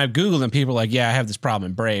 And I've Googled and people are like, yeah, I have this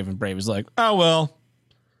problem in Brave, and Brave is like, oh, well.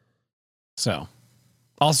 So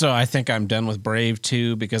also, I think I'm done with Brave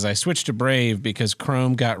too, because I switched to Brave because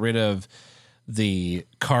Chrome got rid of the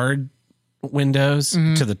card windows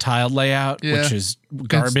to the tiled layout, which is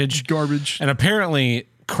garbage. It's garbage. And apparently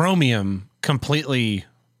Chromium completely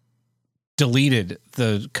deleted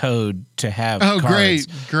the code to have cards.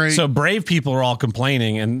 Great. So Brave people are all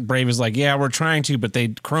complaining, and Brave is like, yeah, we're trying to, but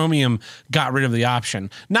Chromium got rid of the option.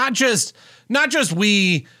 Not just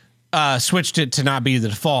we switched it to not be the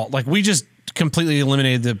default. Like, we just completely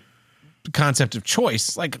eliminated the concept of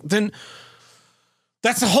choice. Like, then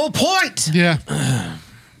that's the whole point. Yeah.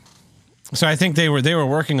 So I think they were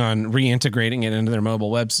working on reintegrating it into their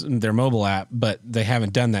mobile app, but they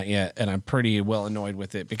haven't done that yet, and I'm pretty well annoyed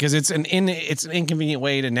with it because it's an inconvenient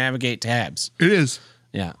way to navigate tabs. It is.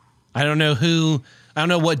 Yeah. I don't know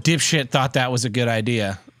what dipshit thought that was a good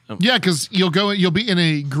idea. Yeah, because you'll be in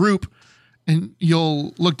a group and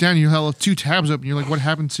you'll look down and you'll have 2 tabs open. You're like, what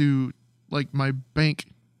happened to like my bank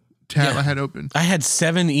tab I had open? I had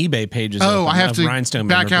 7 eBay pages. Oh, open I have to Rhinestone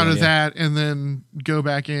back out of that and then go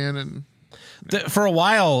back in. And for a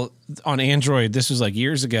while on Android, this was like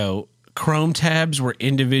years ago, Chrome tabs were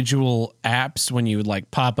individual apps when you would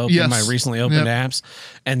like pop open my recently opened apps,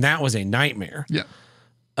 and that was a nightmare. Yeah.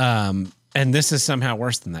 And this is somehow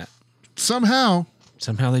worse than that. Somehow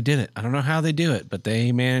they did it. I don't know how they do it, but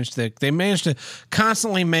they managed to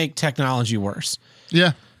constantly make technology worse.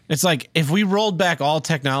 Yeah. It's like if we rolled back all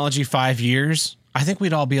technology 5 years, I think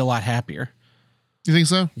we'd all be a lot happier. You think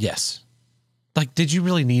so? Yes. Like, did you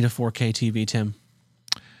really need a 4K TV, Tim?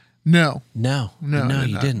 No. No,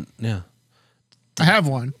 you didn't. No. I have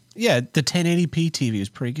one. Yeah, the 1080p TV is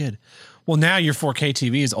pretty good. Well, now your 4K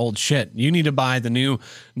TV is old shit. You need to buy the new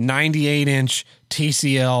 98-inch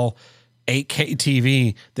TCL 8K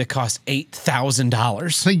TV that costs $8,000. I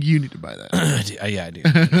think you need to buy that. Yeah, I do.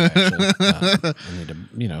 Actually. I need to,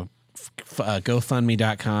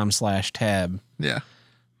 GoFundMe.com/tab. Yeah.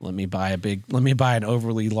 Let me buy an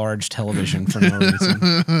overly large television for no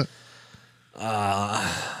reason.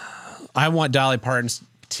 I want Dolly Parton's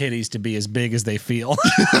titties to be as big as they feel.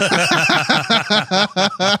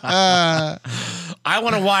 I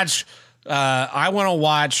want to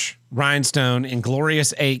watch Rhinestone in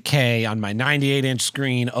glorious 8K on my 98-inch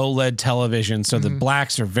screen OLED television. So the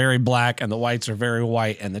blacks are very black and the whites are very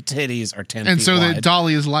white and the titties are 10 And feet so wide. that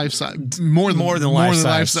Dolly is life size. More than life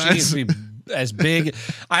size. She needs to be as big.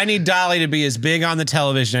 I need Dolly to be as big on the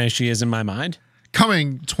television as she is in my mind.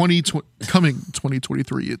 Coming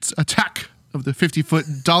 2023, it's Attack of the 50-foot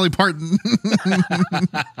Dolly Parton.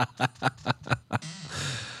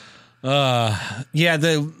 Yeah,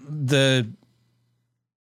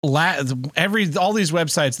 all these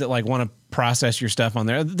websites that like want to process your stuff on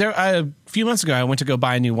there. A few months ago, I went to go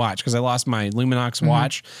buy a new watch because I lost my Luminox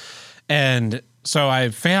watch, and so I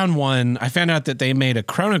found one. I found out that they made a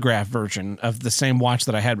chronograph version of the same watch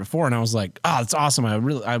that I had before, and I was like, "Oh, that's awesome!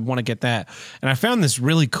 I want to get that." And I found this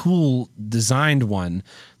really cool designed one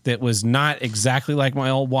that was not exactly like my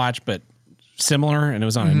old watch, but similar, and it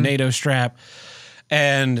was on a NATO strap,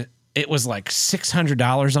 and it was like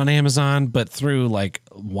 $600 on Amazon, but through like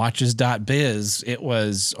watches.biz, it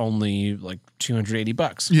was only like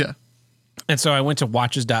 $280. Yeah. And so I went to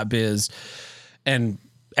watches.biz and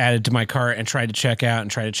added to my cart and tried to check out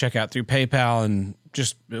through PayPal, and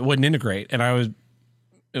just it wouldn't integrate. And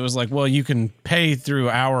it was like, well, you can pay through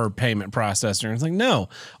our payment processor. And it's like, no,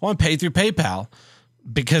 I want to pay through PayPal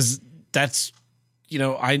because that's,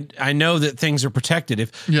 I know that things are protected.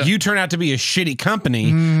 If you turn out to be a shitty company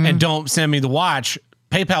and don't send me the watch,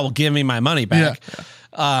 PayPal will give me my money back.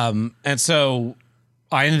 Yeah. And so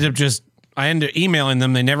I ended up emailing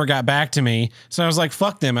them. They never got back to me. So I was like,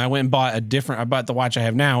 fuck them. I went and bought I bought the watch I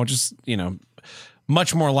have now, which is,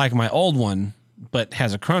 much more like my old one, but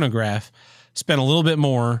has a chronograph. Spent a little bit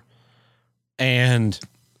more, and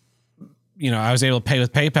I was able to pay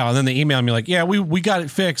with PayPal, and then they emailed me like, yeah, we got it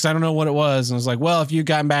fixed. I don't know what it was. And I was like, well, if you'd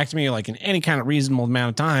gotten back to me like in any kind of reasonable amount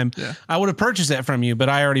of time, I would have purchased that from you, but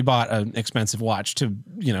I already bought an expensive watch to,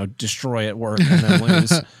 destroy at work and then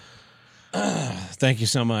lose. Thank you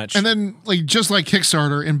so much. And then just like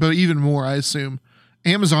Kickstarter, but even more, I assume,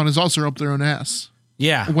 Amazon is also up their own ass.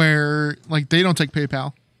 Yeah. Where they don't take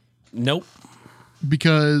PayPal. Nope.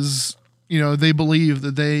 Because, they believe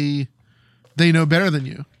that they know better than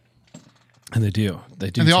you. And they do.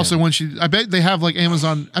 And they also want you. I bet they have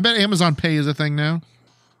Amazon. I bet Amazon Pay is a thing now.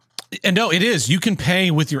 And no, it is. You can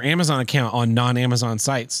pay with your Amazon account on non-Amazon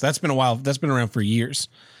sites. That's been a while. That's been around for years.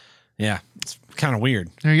 Yeah, it's kind of weird.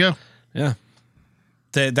 There you go. Yeah,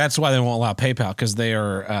 that's why they won't allow PayPal, because they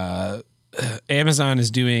are. Amazon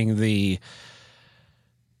is doing the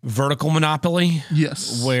vertical monopoly.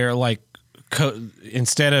 Yes, where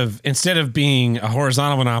instead of being a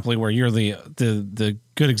horizontal monopoly where you're the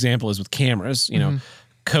good example is with cameras,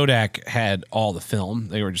 Kodak had all the film.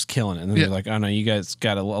 They were just killing it. And then they're like, oh no, you guys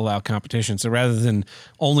got to allow competition. So rather than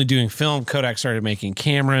only doing film, Kodak started making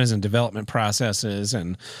cameras and development processes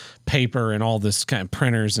and paper and all this kind of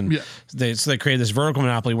printers. And they created this vertical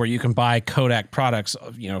monopoly where you can buy Kodak products,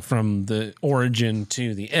 from the origin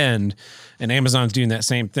to the end. And Amazon's doing that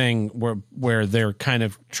same thing where they're kind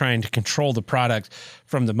of trying to control the product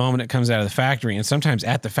from the moment it comes out of the factory, and sometimes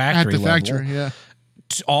at the factory level,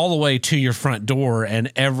 all the way to your front door,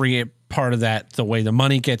 and every part of that, the way the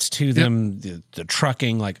money gets to them, the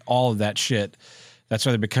trucking, all of that shit. That's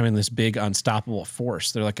why they're becoming this big unstoppable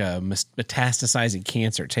force. They're like a metastasizing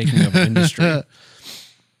cancer taking over industry.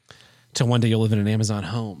 Till one day you'll live in an Amazon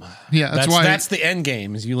home. Yeah, that's the end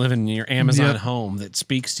game. Is you live in your Amazon home that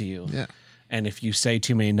speaks to you. Yeah. And if you say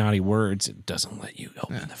too many naughty words, it doesn't let you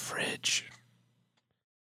open the fridge.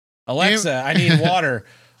 Alexa, I need water.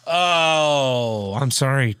 Oh, I'm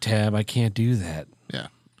sorry, Tab. I can't do that. Yeah.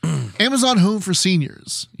 Amazon Home for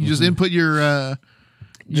seniors. You just input your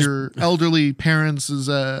elderly parents'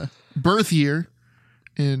 birth year,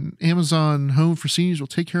 and Amazon Home for Seniors will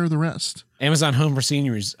take care of the rest. Amazon Home for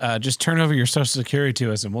Seniors. Just turn over your Social Security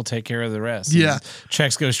to us, and we'll take care of the rest. Yeah.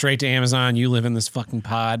 Checks go straight to Amazon. You live in this fucking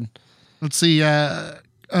pod. Let's see.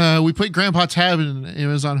 we put Grandpa Tab in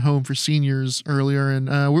Amazon Home for seniors earlier,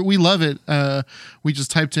 and we love it. We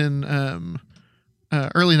just typed in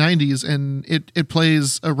early 90s, and it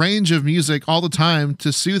plays a range of music all the time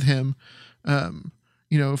to soothe him. From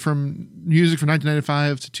music from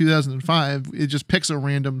 1995 to 2005, it just picks a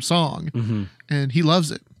random song, and he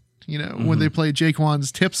loves it. When they play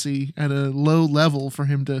Jaquan's Tipsy at a low level for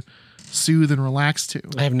him to soothe and relax to.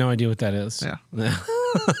 I have no idea what that is. Yeah.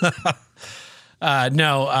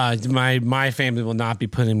 No, my family will not be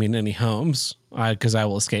putting me in any homes because I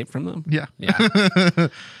will escape from them. Yeah.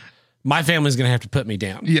 My family's going to have to put me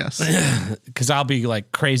down. Yes. Because I'll be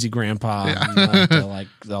like crazy grandpa. Yeah. And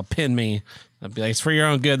they'll pin me. They'll be like, it's for your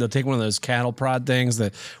own good. They'll take one of those cattle prod things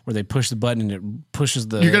where they push the button and it pushes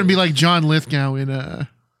the... You're going to be like John Lithgow in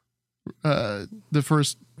the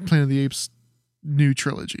first Planet of the Apes new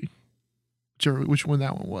trilogy. Which one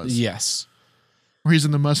that one was. Yes. Where he's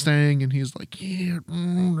in the Mustang and he's like, yeah.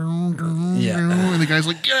 And the guy's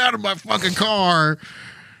like, get out of my fucking car.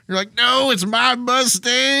 You're like, no, it's my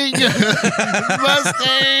Mustang.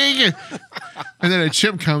 Mustang. And then a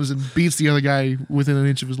chimp comes and beats the other guy within an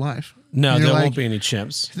inch of his life. No, there won't be any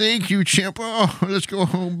chimps. Thank you, chimp. Oh, let's go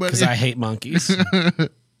home, buddy. Because I hate monkeys.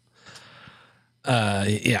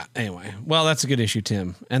 Yeah, anyway. Well, that's a good issue,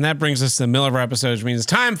 Tim. And that brings us to the middle of our episode, which means it's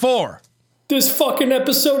time for... This fucking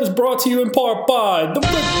episode is brought to you in part by the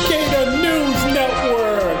Brigada News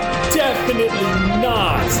Network. Definitely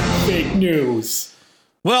not fake news.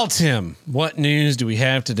 Well, Tim, what news do we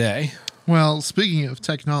have today? Well, speaking of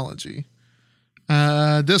technology,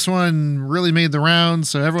 this one really made the rounds,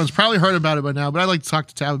 so everyone's probably heard about it by now, but I'd like to talk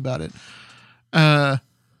to Tab about it.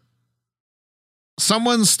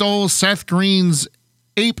 Someone stole Seth Green's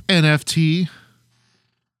ape NFT,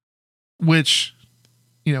 which...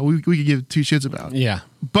 we could give two shits about. Yeah.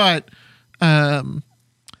 But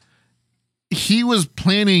he was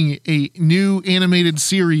planning a new animated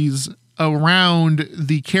series around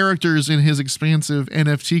the characters in his expansive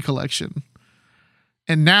NFT collection.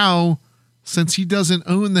 And now, since he doesn't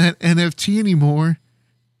own that NFT anymore,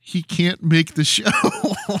 he can't make the show.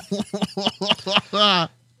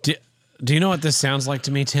 Do you know what this sounds like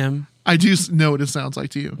to me, Tim? I do know what it sounds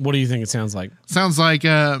like to you. What do you think it sounds like? Sounds like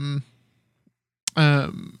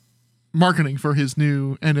marketing for his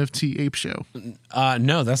new NFT ape show.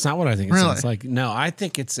 No, that's not what I think it sounds like. No, I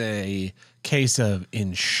think it's a case of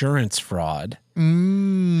insurance fraud.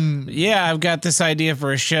 Yeah, I've got this idea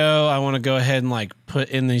for a show. I want to go ahead and put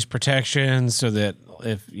in these protections so that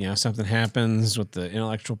if something happens with the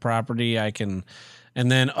intellectual property, I can. And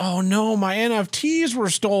then, oh no, my NFTs were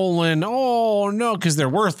stolen. Oh no, because they're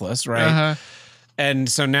worthless, right? Uh-huh. And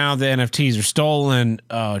so now the NFTs are stolen.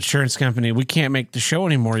 Oh, insurance company, we can't make the show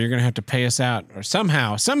anymore. You're going to have to pay us out, or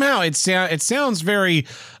somehow it sounds very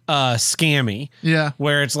scammy. Yeah,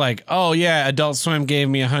 where it's like, oh yeah, Adult Swim gave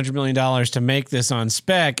me $100 million to make this on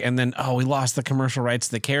spec, and then we lost the commercial rights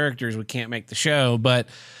to the characters. We can't make the show, but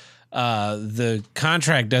the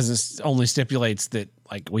contract only stipulates that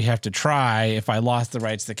we have to try. If I lost the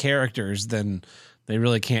rights to the characters, then they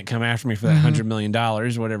really can't come after me for that $100 million,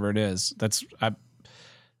 whatever it is.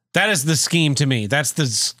 That is the scheme to me. That's the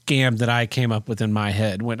scam that I came up with in my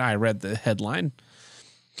head when I read the headline.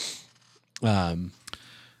 On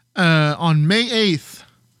May 8th,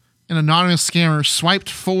 an anonymous scammer swiped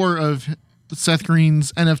 4 of Seth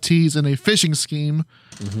Green's NFTs in a phishing scheme.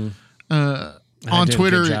 On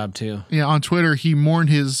Twitter, a good job too. Yeah, on Twitter, he mourned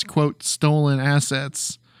his quote stolen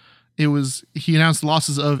assets. He announced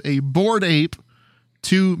losses of a bored ape,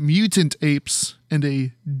 2 mutant apes, and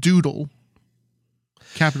a doodle.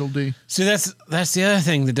 Capital D. See, that's the other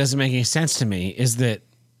thing that doesn't make any sense to me is that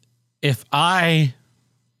if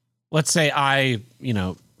let's say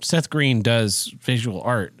Seth Green does visual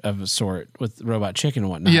art of a sort with Robot Chicken and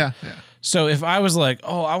whatnot. Yeah. So if I was like,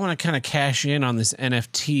 oh, I want to kind of cash in on this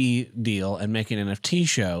NFT deal and make an NFT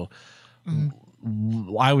show,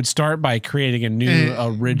 I would start by creating a new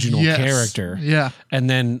original character. Yeah. And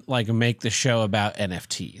then make the show about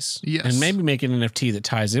NFTs. Yes. And maybe make an NFT that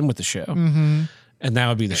ties in with the show. Mm-hmm. And that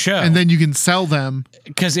would be the show. And then you can sell them.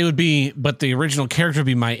 Because but the original character would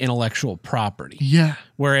be my intellectual property. Yeah.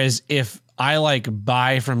 Whereas if I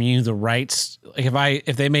buy from you the rights, if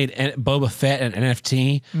they made Boba Fett an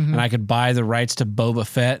NFT and I could buy the rights to Boba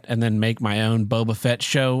Fett and then make my own Boba Fett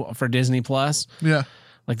show for Disney Plus. Yeah.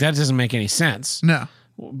 That doesn't make any sense. No.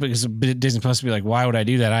 Because Disney Plus would be like, why would I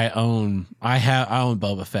do that? I own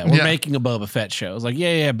Boba Fett. We're making a Boba Fett show. It's like,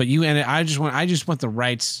 yeah, but I just want the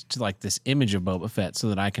rights to this image of Boba Fett so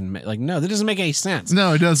that I can make no, that doesn't make any sense.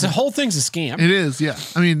 No, it doesn't. The whole thing's a scam. It is, yeah.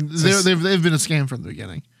 I mean, they've been a scam from the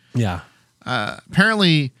beginning. Yeah.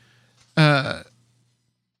 Apparently,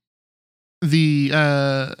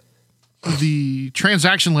 the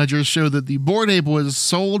transaction ledgers show that the Bored Ape was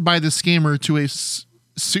sold by the scammer to a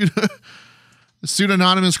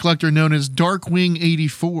pseudonymous collector known as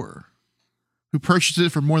Darkwing84, who purchased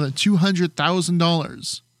it for more than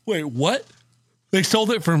 $200,000. Wait, what? They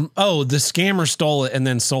sold it from, the scammer stole it and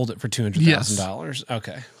then sold it for $200,000. Yes.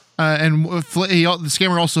 Okay. And the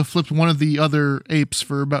scammer also flipped one of the other apes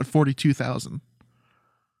for about $42,000.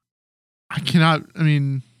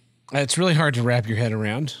 It's really hard to wrap your head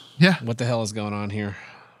around. Yeah. What the hell is going on here?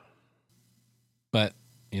 But,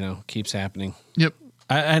 keeps happening. Yep.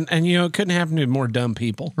 And it couldn't happen to more dumb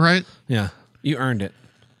people. Right? Yeah. You earned it.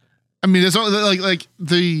 I mean, it's like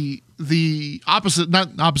the opposite,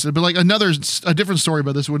 not opposite, but like a different story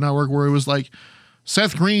about this would not work, where it was like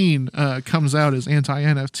Seth Green comes out as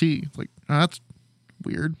anti-NFT. It's like, that's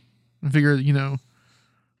weird. I figure,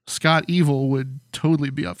 Scott Evil would totally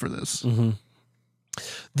be up for this. Mm-hmm.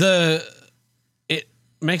 It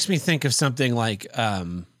makes me think of something like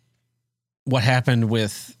what happened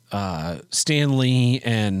with Stan Lee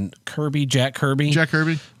and Jack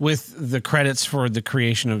Kirby, with the credits for the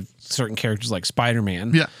creation of certain characters like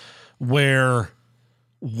Spider-Man. Yeah, where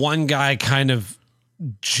one guy kind of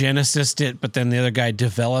genesised it, but then the other guy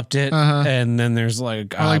developed it, and then there's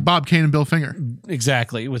like Bob Kane and Bill Finger,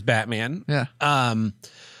 exactly, with Batman. Yeah.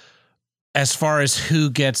 As far as who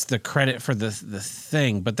gets the credit for the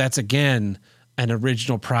thing, but that's again an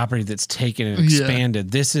original property that's taken and expanded.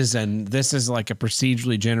 Yeah. This is like a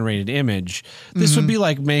procedurally generated image. This would be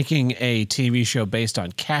like making a TV show based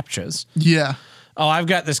on CAPTCHAs. Yeah. Oh, I've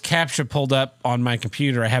got this CAPTCHA pulled up on my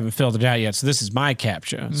computer. I haven't filled it out yet, so this is my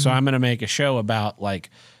CAPTCHA. So I'm going to make a show about like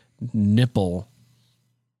nipple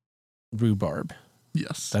rhubarb.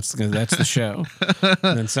 Yes, that's the show.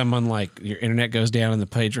 And then someone like your internet goes down and the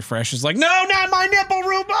page refreshes like, no, not my nipple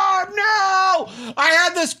rhubarb. No, I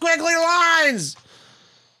had the squiggly lines.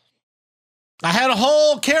 I had a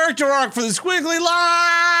whole character arc for the squiggly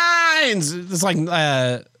lines. It's like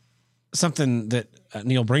something that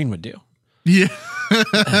Neil Breen would do. Yeah.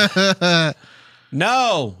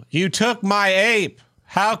 No, you took my ape.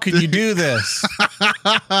 How could you do this?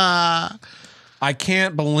 I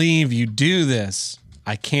can't believe you do this.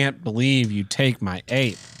 I can't believe you take my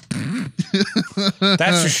ape.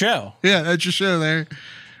 That's your show. Yeah, that's your show there.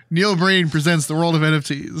 Neil Breen presents the world of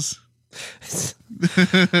NFTs.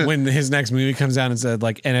 When his next movie comes out and said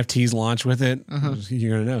like NFTs launch with it,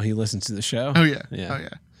 you're going to know he listens to the show. Oh, yeah. Yeah. Oh, yeah.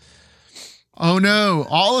 Oh, no.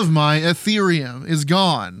 All of my Ethereum is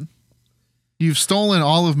gone. You've stolen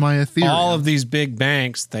all of my Ethereum. All of these big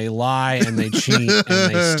banks, they lie and they cheat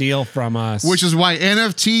and they steal from us. Which is why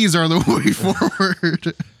NFTs are the way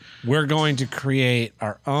forward. We're going to create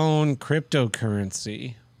our own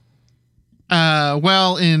cryptocurrency.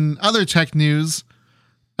 Well, in other tech news,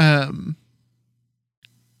 which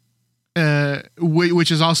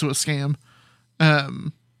is also a scam,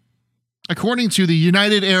 according to the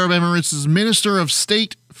United Arab Emirates' Minister of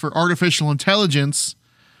State for Artificial Intelligence,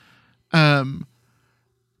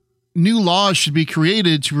 new laws should be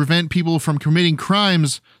created to prevent people from committing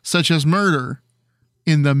crimes such as murder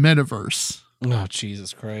in the metaverse. Oh,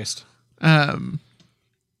 Jesus Christ.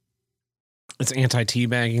 It's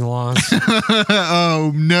anti-teabagging laws.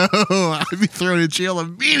 Oh, no. I'd be thrown in jail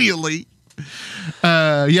immediately.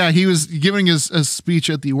 Yeah, he was giving a speech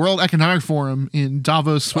at the World Economic Forum in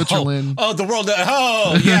Davos, Switzerland. The World.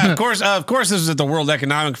 Yeah, of course. Of course, this is at the World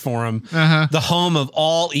Economic Forum, the home of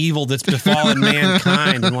all evil that's befallen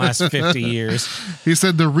mankind in the last 50 years. He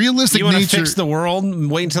said the realistic nature. You want to fix the world?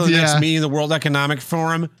 Wait until the next meeting of the World Economic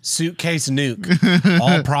Forum. Suitcase nuke.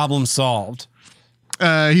 All problems solved.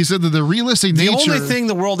 He said that the realistic nature. The only thing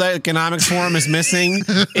the World Economic Forum is missing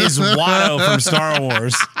is Watto from Star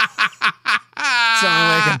Wars. It's the only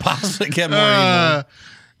way it can possibly get more evil.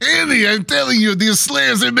 Andy, I'm telling you, these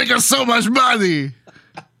slaves, they make us so much money.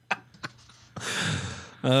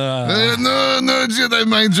 No Jedi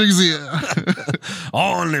mind tricks here.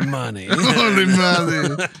 Only money. Only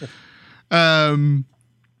money.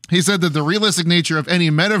 He said that the realistic nature of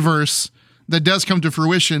any metaverse that does come to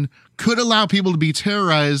fruition could allow people to be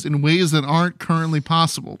terrorized in ways that aren't currently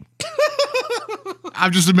possible.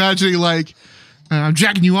 I'm just imagining like, I'm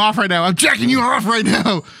jacking you off right now. I'm jacking you off right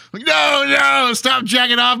now. Like, no, stop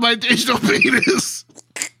jacking off my digital penis.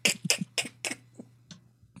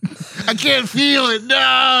 I can't feel it.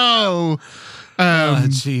 No.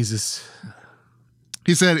 Jesus.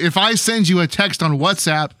 He said, if I send you a text on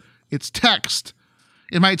WhatsApp, it's text.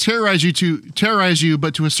 It might terrorize you,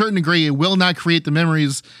 but to a certain degree, it will not create the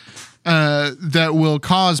memories that will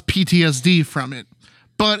cause PTSD from it.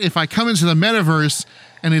 But if I come into the metaverse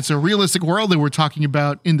and it's a realistic world that we're talking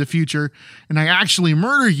about in the future, and I actually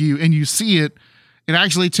murder you and you see it, it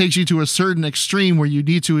actually takes you to a certain extreme where you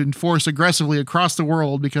need to enforce aggressively across the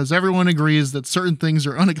world because everyone agrees that certain things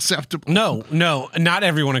are unacceptable. No, not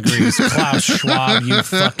everyone agrees. Klaus Schwab, you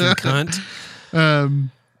fucking cunt.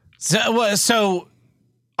 So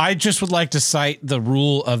I just would like to cite the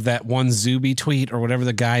rule of that one Zuby tweet or whatever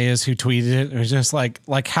the guy is who tweeted it. It was just like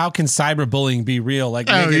how can cyberbullying be be? Like,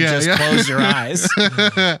 nigga, close your eyes.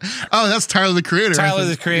 Oh, that's Tyler the Creator. Tyler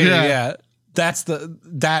the Creator, yeah. Just, oh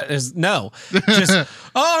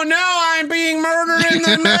no, I'm being murdered in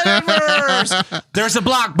the metaverse. There's a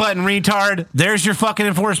block button, retard. There's your fucking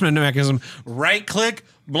enforcement mechanism. Right click,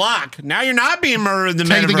 block. Now you're not being murdered in the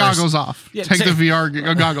metaverse. Take the goggles off. Yeah, take the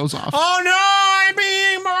VR goggles off. Oh no,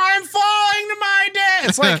 I'm falling to my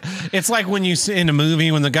death. It's like when you see in a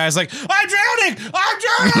movie when the guy's like, I'm drowning.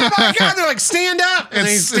 Oh my God. They're like, stand up. And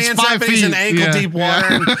he stands up and he's in ankle deep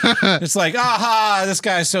water. Yeah. It's like, aha, this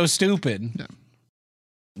guy's so stupid. Yeah.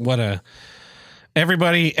 What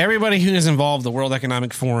everybody who is involved, the World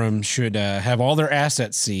Economic Forum should have all their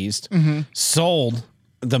assets seized, sold,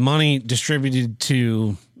 the money distributed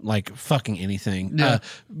to like fucking anything,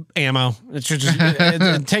 ammo. It should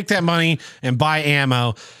just take that money and buy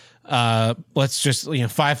ammo. Let's just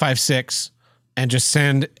 5.56 and just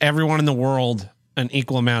send everyone in the world an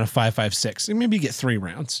equal amount of 5.56. And maybe you get 3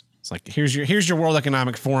 rounds. It's like here's your World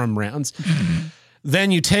Economic Forum rounds.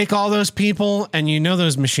 Then you take all those people and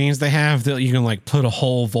those machines they have that you can like put a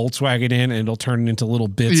whole Volkswagen in and it'll turn it into little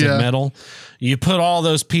bits of metal. You put all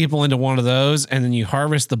those people into one of those and then you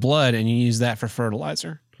harvest the blood and you use that for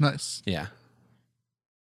fertilizer. Nice. Yeah.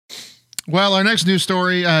 Well, our next news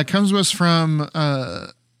story comes to us from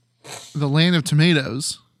the land of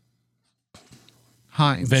tomatoes.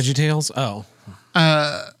 Heinz. VeggieTales? Oh.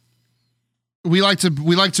 We like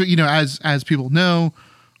to, as people know,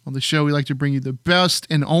 on the show, we like to bring you the best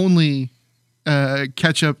and only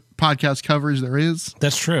ketchup podcast coverage there is.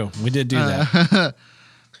 That's true. We did do that.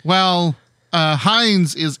 Well,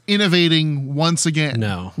 Heinz is innovating once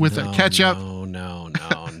again. With a ketchup. No.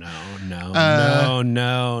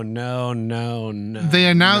 They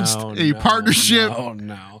announced a partnership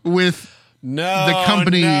with the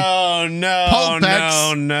company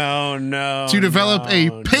Pulpex to develop a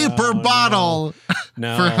paper bottle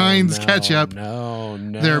for Heinz ketchup.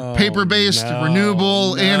 They're paper-based,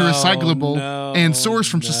 renewable, and recyclable, and sourced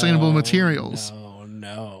from sustainable materials.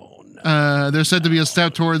 They're said to be a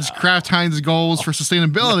step towards Kraft Heinz goals for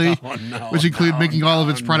sustainability, which include making all of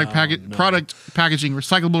its product packaging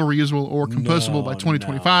recyclable, reusable, or compostable by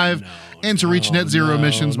 2025, and to reach net zero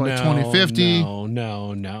emissions by 2050.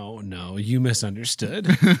 No, you misunderstood.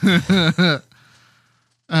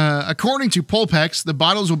 According to Pulpex, the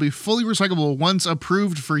bottles will be fully recyclable once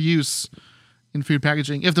approved for use in food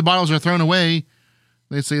packaging. If the bottles are thrown away,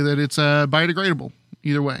 they say that it's biodegradable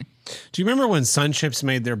either way. Do you remember when Sun Chips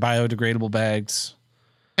made their biodegradable bags?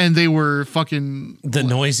 And they were fucking the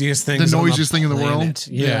noisiest thing. The noisiest thing in the world.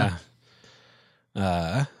 Yeah.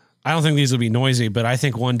 I don't think these will be noisy, but I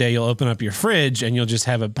think one day you'll open up your fridge and you'll just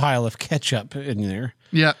have a pile of ketchup in there.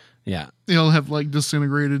 Yeah. Yeah. It'll have like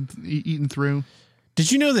disintegrated, eaten through.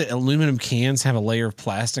 Did you know that aluminum cans have a layer of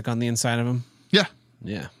plastic on the inside of them? Yeah.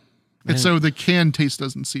 Yeah. And so the can taste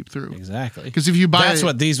doesn't seep through. Exactly. Because if you buy that's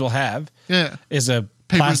what these will have. Yeah. Is a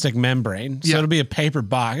plastic membrane. So it'll be a paper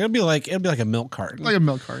box. It'll be like a milk carton. Like a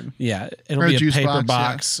milk carton. Yeah. It'll be a paper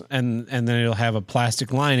box and then it'll have a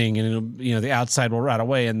plastic lining and it'll the outside will rot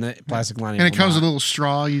away and the plastic lining. And it comes with a little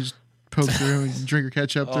straw you just poke through and drink your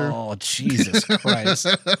ketchup through. Oh, Jesus Christ.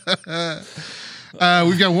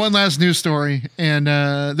 We've got one last news story, and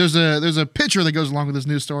there's a picture that goes along with this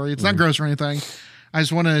news story. It's not gross or anything. I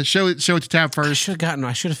just want to show it to Tab first.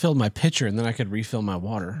 I should have filled my pitcher and then I could refill my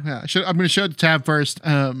water. Yeah, I'm going to show it to Tab first.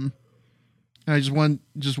 I just want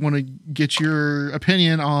to get your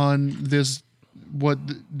opinion on this.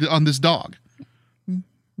 On this dog,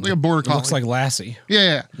 like a border collie. Looks like Lassie.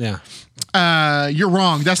 Yeah. You're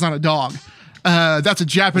wrong. That's not a dog. That's a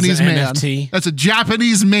Japanese man. NFT? That's a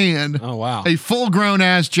Japanese man. Oh wow. A full-grown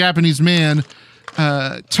ass Japanese man.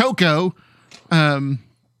 Toko.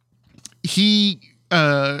 He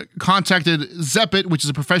contacted Zeppit, which is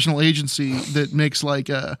a professional agency that makes like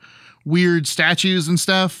weird statues and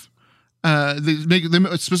stuff. They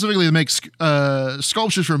make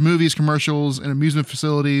sculptures for movies, commercials, and amusement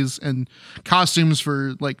facilities, and costumes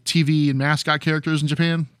for like TV and mascot characters in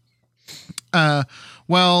Japan.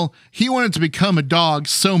 Well, he wanted to become a dog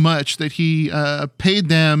so much that he paid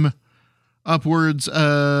them upwards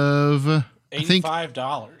of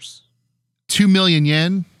 $85. 2 million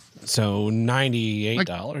yen. So $98. Like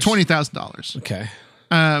 $20,000. Okay.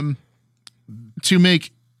 to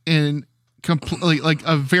make an completely like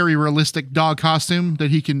a very realistic dog costume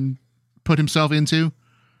that he can put himself into.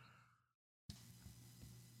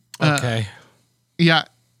 Okay. Yeah,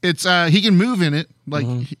 it's he can move in it. Like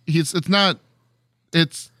it's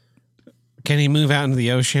Can he move out into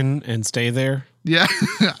the ocean and stay there? yeah.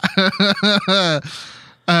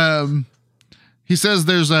 He says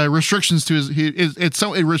there's restrictions to his.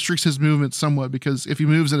 It restricts his movement somewhat because if he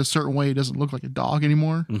moves in a certain way, he doesn't look like a dog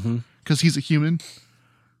anymore because he's a human.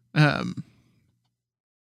 But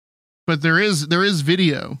there is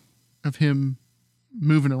video of him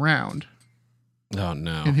moving around. Oh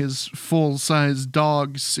no! In his full size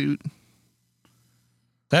dog suit.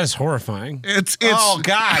 That is horrifying. It's oh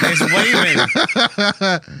god, it's waving.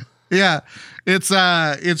 Yeah,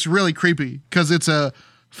 it's really creepy because it's a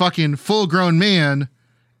fucking full grown man,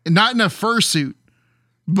 not in a fursuit,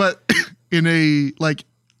 but in a like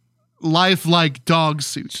lifelike dog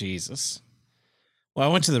suit. Jesus. Well,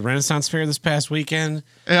 I went to the Renaissance Fair this past weekend.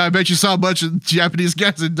 Yeah, I bet you saw a bunch of Japanese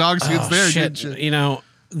guys in dog suits there. Shit. Didn't you? You know,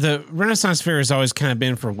 the Renaissance Fair has always kind of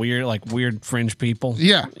been for weird fringe people.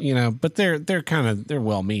 Yeah. You know, but they're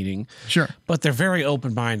well-meaning. Sure. But they're very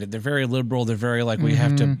open-minded. They're very liberal. They're very like, we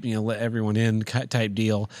have to, let everyone in type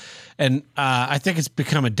deal. And I think it's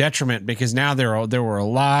become a detriment because now there were a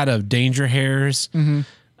lot of danger hares. And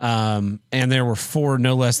there were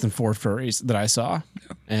no less than 4 furries that I saw. Yeah.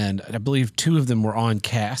 And I believe 2 of them were on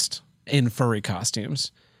cast in furry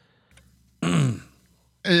costumes. I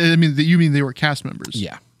mean, you mean they were cast members?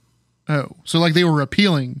 Yeah. Oh, so like they were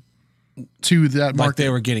appealing to that market. Like they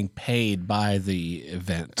were getting paid by the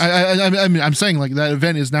event. I mean, I'm saying like that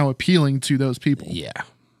event is now appealing to those people. Yeah.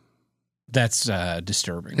 That's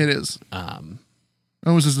disturbing. It is.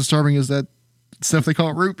 Almost as disturbing as that stuff they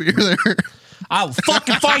call root beer there. I'll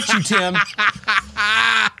fucking fight you, Tim.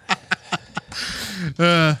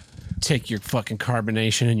 Take your fucking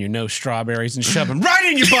carbonation and your no strawberries and shove them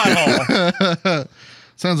right in your butthole.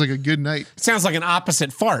 Sounds like a good night. Sounds like an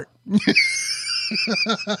opposite fart.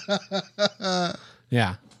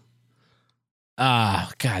 Yeah.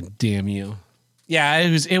 God damn you. Yeah,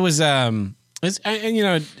 it was I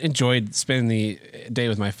enjoyed spending the day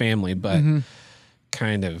with my family, but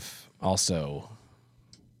kind of also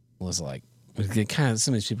was like kind of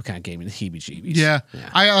some of these people kind of gave me the heebie-jeebies. Yeah.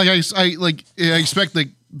 I expect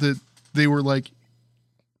that they were like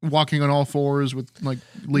walking on all fours with like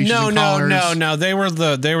leashes and collars. No. They were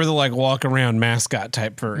the like walk around mascot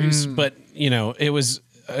type furries. But it was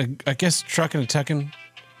I guess Truckin' and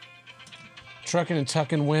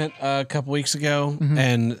Tuckin' went a couple weeks ago,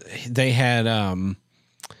 and they had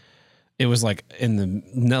it was like in the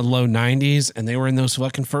low 90s, and they were in those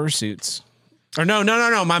fucking fursuits. Or no.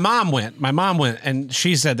 My mom went, and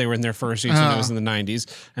she said they were in their fursuits when it was in the 90s,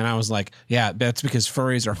 and I was like, yeah, that's because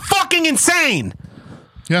furries are fucking insane.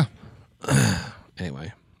 Yeah.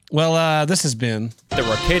 Anyway, well, this has been the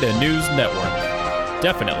Ricada News Network.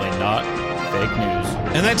 Definitely not fake news.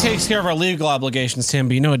 And that takes care of our legal obligations, Tim.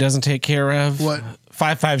 But you know it doesn't take care of? What?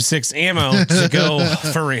 556 ammo to go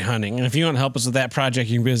furry hunting. And if you want to help us with that project,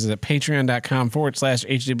 you can visit at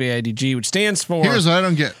patreon.com/HWBIDG, which stands for Here's What I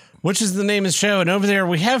Don't Get. Which is the name of the show. And over there,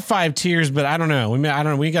 we have 5 tiers, but I don't know.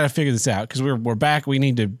 We got to figure this out because we're back. We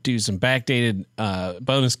need to do some backdated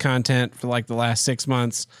bonus content for like the last 6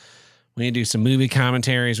 months. We need to do some movie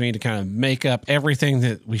commentaries. We need to kind of make up everything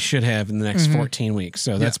that we should have in the next 14 weeks.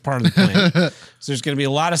 So that's part of the plan. So there's going to be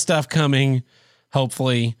a lot of stuff coming,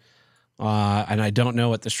 hopefully. And I don't know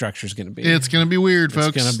what the structure is going to be. It's going to be weird, folks.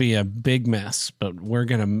 It's going to be a big mess, but we're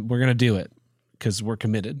going to do it because we're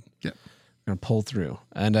committed. Yeah. We're going to pull through.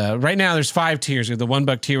 And right now there's 5 tiers. We have the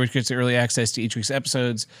 $1 tier, which gets early access to each week's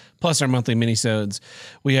episodes, plus our monthly minisodes.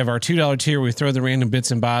 We have our $2 tier, where we throw the random bits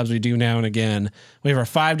and bobs we do now and again. We have our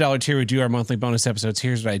 $5 tier, we do our monthly bonus episodes.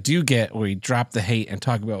 Here's what I do get, where we drop the hate and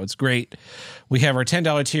talk about what's great. We have our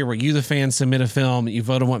 $10 tier, where you, the fan, submit a film, you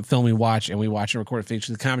vote on what film we watch, and we watch and record it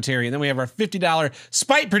feature the commentary. And then we have our $50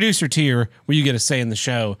 Spite Producer tier, where you get a say in the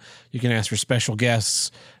show. You can ask for special guests.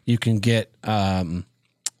 You can get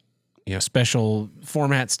special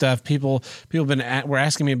format stuff. People were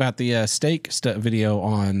asking me about the steak video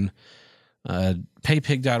on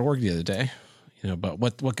paypig.org the other day. But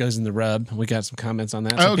what goes in the rub. We got some comments on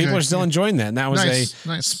that. So people are still enjoying that. And that was a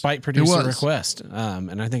Spite Producer request.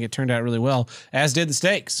 And I think it turned out really well, as did the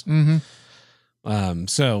steaks.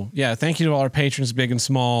 So yeah, thank you to all our patrons, big and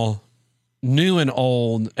small, new and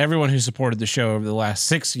old, everyone who supported the show over the last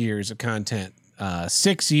 6 years of content.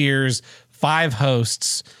 6 years, 5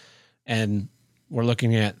 hosts, and we're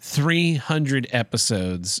looking at 300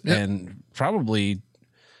 episodes and probably,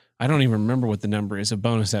 I don't even remember what the number is of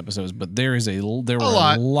bonus episodes, but there were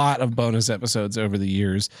a lot of bonus episodes over the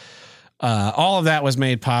years. All of that was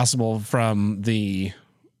made possible from the,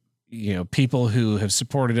 people who have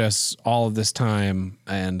supported us all of this time,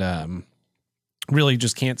 and really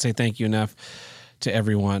just can't say thank you enough to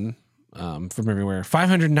everyone from everywhere.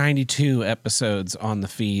 592 episodes on the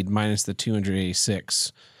feed minus the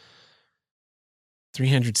 286.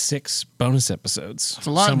 306 bonus episodes. It's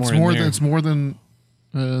a lot. It's more than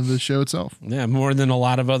the show itself. Yeah, more than a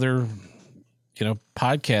lot of other,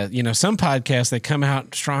 podcasts. Some podcasts, they come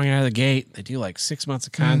out strong out of the gate. They do like 6 months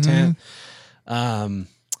of content. And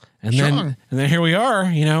then here we are.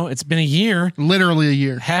 It's been a year, literally a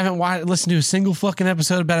year. Haven't listened to a single fucking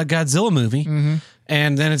episode about a Godzilla movie,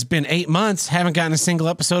 and then it's been 8 months. Haven't gotten a single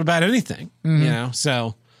episode about anything.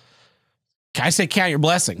 So I say count your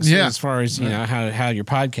blessings. As far as how your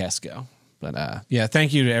podcasts go. But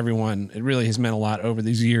thank you to everyone. It really has meant a lot over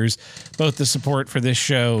these years, both the support for this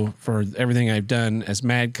show, for everything I've done as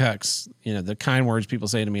Mad Cucks, the kind words people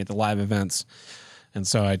say to me at the live events. And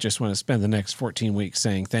so I just want to spend the next 14 weeks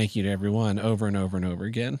saying thank you to everyone over and over and over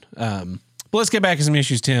again. But let's get back to some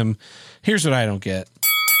issues, Tim. Here's what I don't get.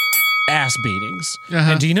 Ass beatings.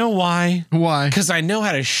 And do you know why? Why? Because I know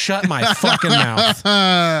how to shut my fucking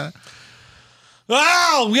mouth.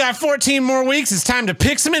 Oh, we got 14 more weeks. It's time to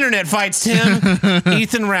pick some internet fights, Tim.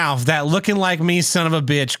 Ethan Ralph, that looking like me son of a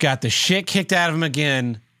bitch, got the shit kicked out of him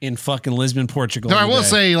again in fucking Lisbon, Portugal. No, I will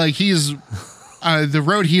say, he's the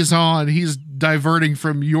road he's on, he's diverting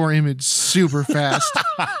from your image super fast.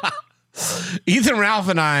 Ethan Ralph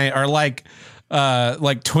and I are like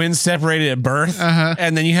twins separated at birth,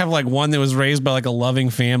 and then you have one that was raised by a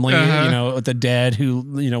loving family, with a dad who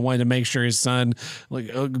wanted to make sure his son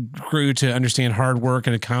grew to understand hard work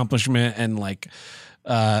and accomplishment, and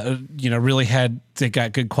really they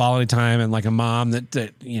got good quality time, and a mom that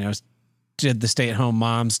did the stay-at-home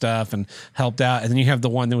mom stuff and helped out, and then you have the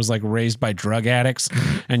one that was raised by drug addicts,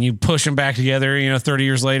 and you push them back together 30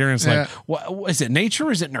 years later, and it's what is it, nature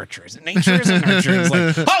or is it nurture? Is it nature or is it nurture?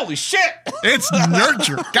 It's holy shit, it's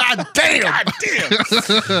nurture. God damn.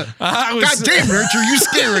 God damn, nurture, you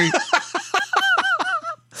scary.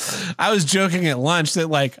 I was joking at lunch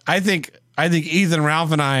that I think Ethan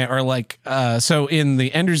Ralph and I are so in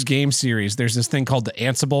the Ender's Game series, there's this thing called the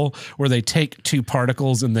Ansible, where they take two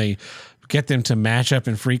particles and they get them to match up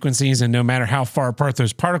in frequencies, and no matter how far apart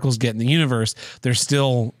those particles get in the universe, they're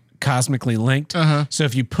still cosmically linked. So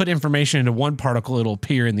if you put information into one particle, it'll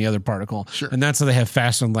appear in the other particle. Sure. And that's how they have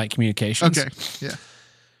faster than light communications. Okay. Yeah.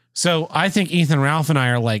 So I think Ethan Ralph and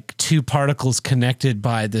I are two particles connected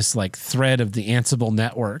by this thread of the Ansible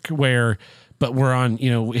network, but we're on,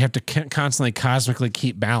 we have to constantly cosmically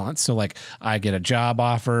keep balance. So I get a job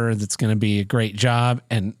offer that's going to be a great job,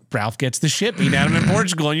 and Ralph gets the shit beat out of him in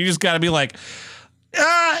Portugal. And you just got to be are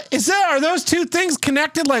those two things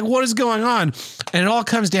connected? What is going on? And it all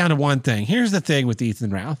comes down to one thing. Here's the thing with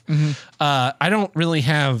Ethan Ralph. I don't really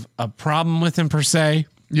have a problem with him per se.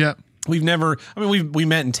 Yeah. We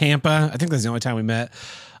met in Tampa. I think that's the only time we met.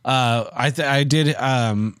 I did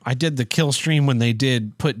the kill stream when they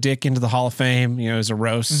did put Dick into the Hall of Fame, as a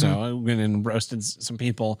roast. So I went and roasted some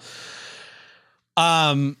people.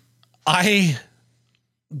 I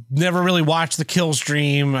never really watched the kill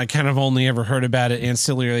stream. I kind of only ever heard about it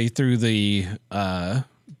ancillarily through the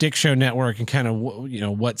Dick Show Network and kind of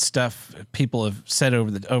what stuff people have said over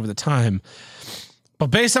the time. But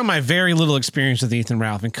based on my very little experience with Ethan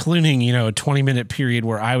Ralph, including, a 20-minute period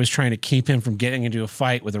where I was trying to keep him from getting into a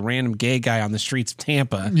fight with a random gay guy on the streets of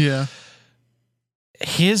Tampa. Yeah.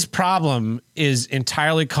 His problem is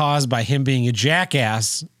entirely caused by him being a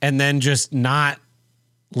jackass and then just not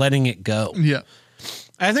letting it go. Yeah.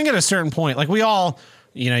 I think at a certain point, we all,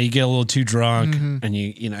 you get a little too drunk and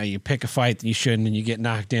you pick a fight that you shouldn't, and you get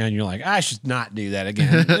knocked down. You're like, I should not do that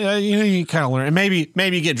again. You kind of learn, and maybe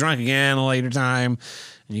you get drunk again a later time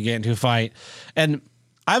and you get into a fight. And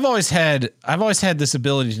I've always had this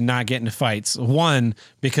ability to not get into fights. One,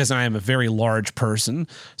 because I am a very large person.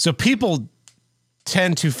 So people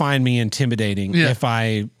tend to find me intimidating if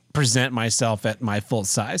I present myself at my full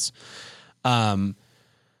size.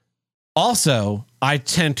 Also, I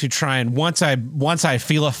tend to try and once I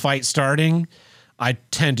feel a fight starting, I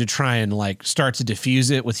tend to try and start to diffuse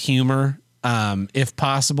it with humor, if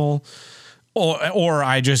possible, or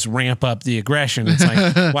I just ramp up the aggression. It's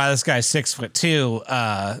wow, this guy's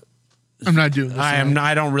 6'2". I'm not doing this.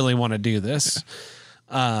 I don't really want to do this.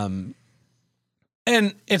 And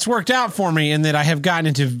it's worked out for me in that I have gotten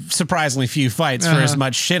into surprisingly few fights for as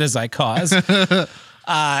much shit as I cause.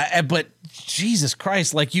 But Jesus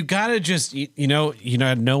Christ, you gotta just, know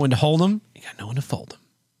when to hold them. You gotta know when to fold them.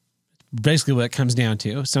 basically what it comes down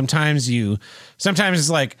to. Sometimes it's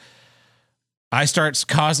like I start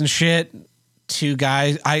causing shit. Two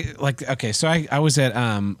guys, I was at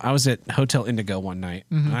Hotel Indigo one night.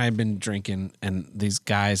 Mm-hmm. I had been drinking, and these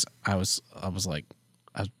guys,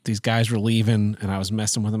 these guys were leaving, and I was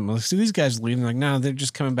messing with them. I'm like, see, these guys leaving. Like, no, they're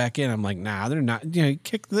just coming back in. I'm like, nah, they're not.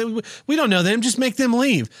 We don't know them. Just make them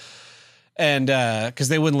leave. And because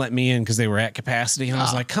they wouldn't let me in because they were at capacity, and I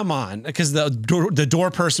was like, come on, because the door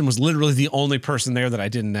person was literally the only person there that I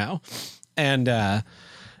didn't know, and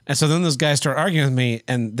so then those guys start arguing with me,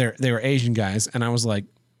 and they were Asian guys, and I was like,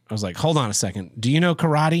 hold on a second, do you know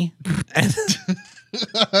karate?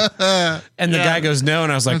 And the guy goes, no,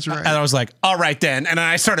 and I was like, right. and I was like, all right then, and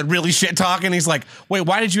I started really shit talking. He's like, wait,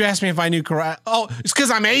 why did you ask me if I knew karate? Oh, it's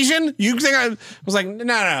because I'm Asian. You think I was like,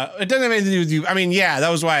 no, it doesn't have anything to do with you. I mean, yeah, that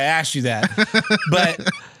was why I asked you that, but.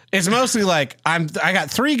 It's mostly like I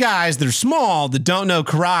got three guys that are small that don't know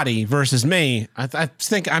karate versus me. I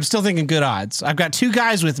think I'm still thinking good odds. I've got two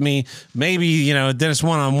guys with me. Maybe, then it's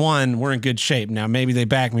 1-on-1. We're in good shape. Now, maybe they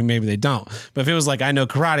back me, maybe they don't. But if it was like I know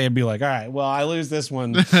karate, I'd be like, all right, well, I lose this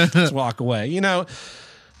one. Let's walk away.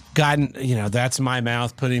 God, that's my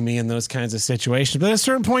mouth putting me in those kinds of situations. But at a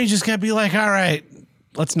certain point, you just gotta be like, all right,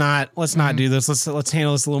 let's not do this. Let's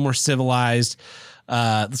handle this a little more civilized.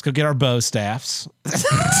 Let's go get our bow staffs.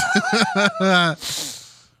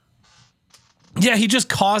 Yeah, he just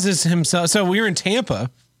causes himself. So we were in Tampa,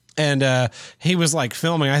 and he was like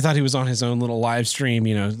filming. I thought he was on his own little live stream,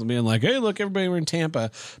 being like, hey, look, everybody, we're in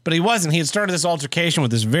Tampa. But he wasn't. He had started this altercation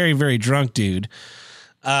with this very, very drunk dude.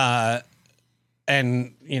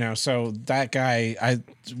 And, so that guy, I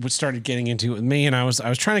started getting into it with me, and I was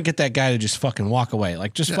trying to get that guy to just fucking walk away.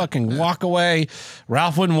 Like, just walk away.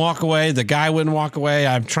 Ralph wouldn't walk away. The guy wouldn't walk away.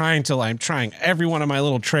 I'm trying every one of my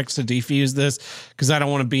little tricks to defuse this because I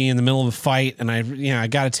don't want to be in the middle of a fight. And I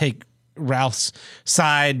got to take Ralph's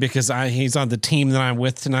side because he's on the team that I'm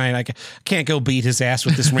with tonight. I can't go beat his ass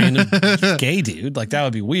with this random gay dude. Like, that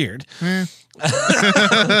would be weird.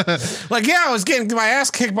 Like, yeah, I was getting my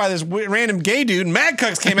ass kicked by this random gay dude, and Mad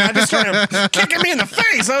Cucks came out and just started kicking me in the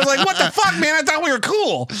face. I was like, what the fuck, man? I thought we were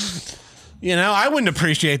cool. I wouldn't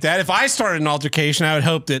appreciate that. If I started an altercation, I would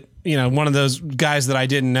hope that, one of those guys that I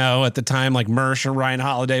didn't know at the time, like Mersh or Ryan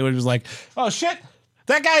Holiday, was like, oh, shit.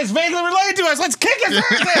 That guy is vaguely related to us. Let's kick his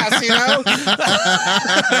ass,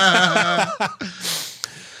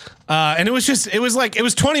 And it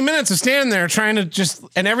was 20 minutes of standing there trying to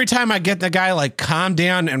and every time I get the guy like calm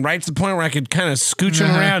down and right to the point where I could kind of scooch him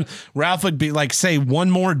around, Ralph would be like, say one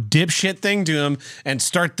more dipshit thing to him and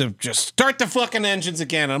start the fucking engines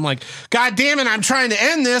again. I'm like, God damn it, I'm trying to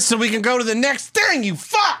end this so we can go to the next thing, you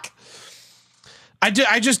fuck.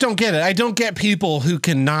 I just don't get it. I don't get people who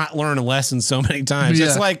cannot learn a lesson so many times. Yeah.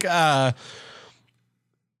 It's like, and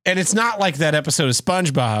it's not like that episode of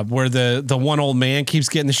SpongeBob where the one old man keeps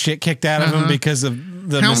getting the shit kicked out of him because of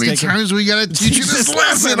the How many times we gotta teach you this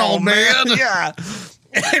lesson, old man? Yeah.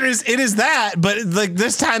 It is that, but like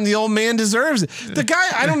this time the old man deserves it. The guy,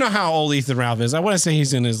 I don't know how old Ethan Ralph is. I want to say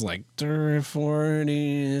he's in his like 30,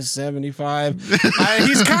 40, 75.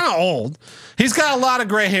 He's kind of old. He's got a lot of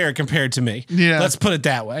gray hair compared to me. Yeah. Let's put it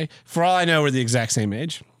that way. For all I know, we're the exact same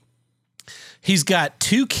age. He's got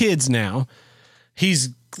 2 kids now. He's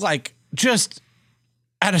like just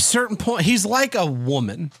at a certain point, he's like a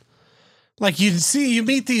woman. Like you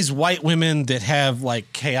meet these white women that have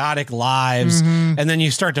like chaotic lives, and then you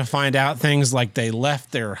start to find out things like they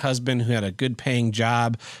left their husband who had a good paying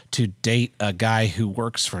job to date a guy who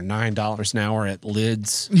works for $9 an hour at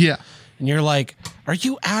Lids. Yeah. And you're like, are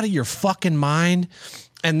you out of your fucking mind?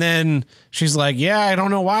 And then she's like, yeah, I don't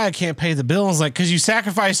know why I can't pay the bills. Like, because you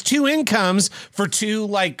sacrificed 2 incomes for 2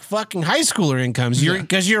 like fucking high schooler incomes.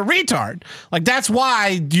 Because you're a retard. Like, that's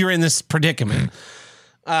why you're in this predicament.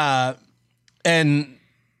 And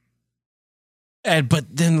but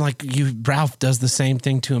then like Ralph does the same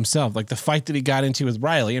thing to himself. Like the fight that he got into with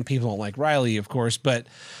Riley, and people don't like Riley, of course, but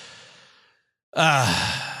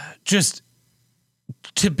just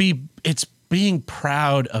it's being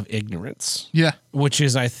proud of ignorance. Yeah. Which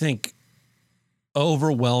is, I think,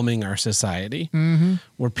 overwhelming our society,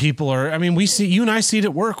 where people are, you and I see it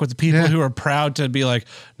at work with the people who are proud to be like,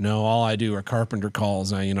 no, all I do are carpenter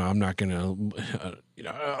calls. I'm not going to,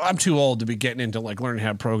 I'm too old to be getting into like learning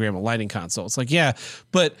how to program a lighting console. It's like, yeah,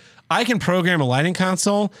 but I can program a lighting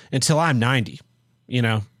console until I'm 90.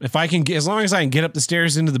 If I can get, as long as I can get up the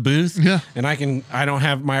stairs into the booth, and I don't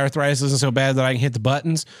have, my arthritis isn't so bad that I can hit the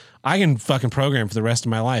buttons, I can fucking program for the rest of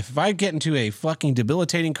my life. If I get into a fucking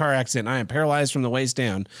debilitating car accident and I am paralyzed from the waist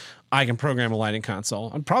down, I can program a lighting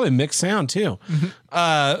console. I'm probably mix sound too.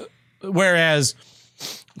 Whereas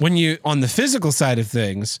when you on the physical side of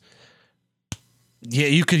things, yeah,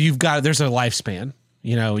 there's a lifespan,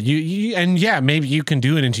 you know, maybe you can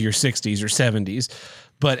do it into your 60s or 70s,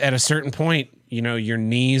 but at a certain point, you know, your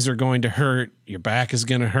knees are going to hurt, your back is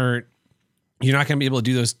going to hurt. You're not going to be able to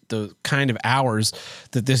do those kind of hours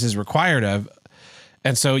that this is required of.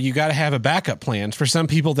 And so you got to have a backup plan. For some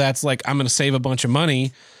people, that's like, I'm going to save a bunch of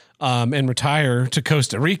money and retire to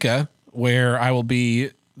Costa Rica, where I will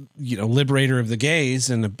be, you know, liberator of the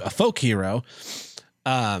gays and a folk hero.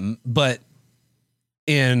 But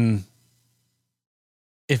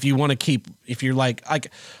if you want to keep, if you're like,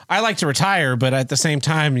 I like to retire, but at the same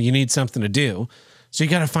time, you need something to do. So you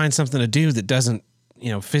got to find something to do that doesn't, you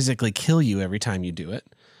know, physically kill you every time you do it.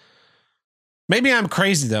 Maybe I'm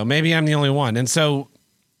crazy though. Maybe I'm the only one. And so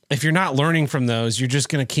if you're not learning from those, you're just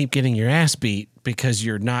going to keep getting your ass beat because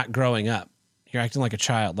you're not growing up. You're acting like a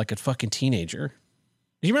child, like a fucking teenager.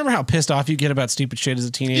 Do you remember how pissed off you get about stupid shit as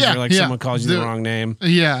a teenager? Yeah, like someone calls you the wrong name.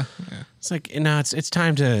 Yeah. It's like, no, it's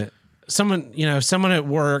time to someone at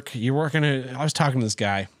work, I was talking to this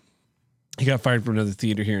guy. He got fired from another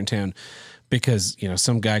theater here in town because, you know,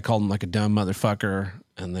 some guy called him like a dumb motherfucker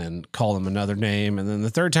and then called him another name. And then the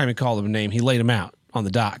third time he called him a name, he laid him out on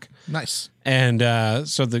the dock. Nice. And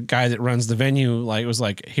so the guy that runs the venue was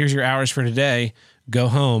like, here's your hours for today. Go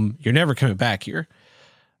home. You're never coming back here.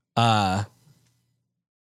 And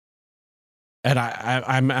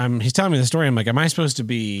he's telling me the story. I'm like, am I supposed to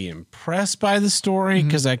be impressed by the story?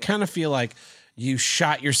 Because I kind of feel like you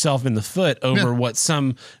shot yourself in the foot over what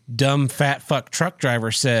some dumb fat fuck truck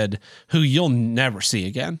driver said, who you'll never see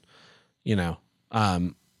again, you know?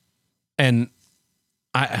 And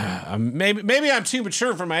maybe I'm too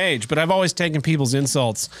mature for my age, but I've always taken people's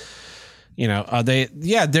insults. You know, they're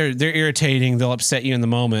irritating. They'll upset you in the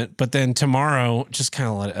moment, but then tomorrow, just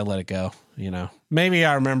kind of let it go. You know, maybe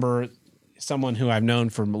I remember someone who I've known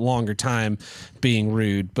for a longer time being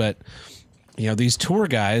rude, but you know, these tour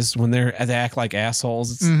guys, when they act like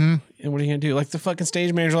assholes, it's, what are you gonna do? Like the fucking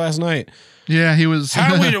stage manager last night. Yeah, he was.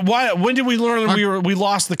 When did we learn that we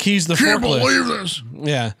lost the keys to the can't forklift? believe this.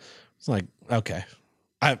 Yeah, it's like, okay.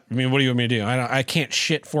 I mean, what do you want me to do? I can't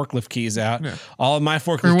shit forklift keys out. Yeah. All of my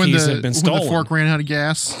forklift keys have been stolen. When the fork ran out of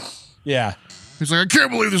gas. Yeah. He's like, I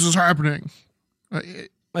can't believe this is happening.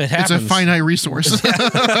 It happens. It's a finite resource.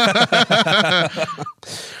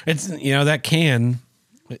 It's, you know, that can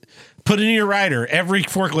put it in your rider. Every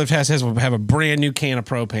forklift has to have a brand new can of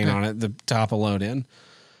propane on it, the top of load in.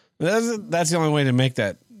 That's the only way to make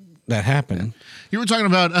that happen. You were talking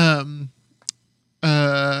about,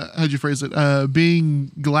 how'd you phrase it?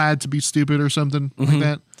 Being glad to be stupid or something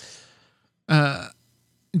like that.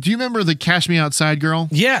 Do you remember the Cash Me Outside girl?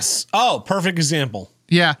 Yes. Oh, perfect example.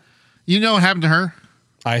 Yeah. You know what happened to her?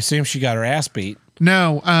 I assume she got her ass beat.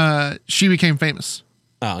 No, she became famous.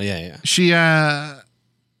 Oh, yeah. She,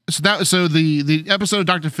 so the episode of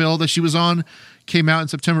Dr. Phil that she was on came out in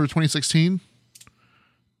September of 2016.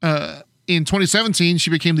 In 2017,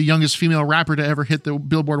 she became the youngest female rapper to ever hit the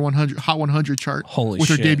Billboard Hot 100 chart with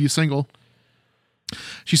her debut single.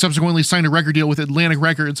 She subsequently signed a record deal with Atlantic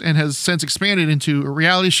Records and has since expanded into a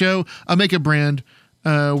reality show, a makeup brand,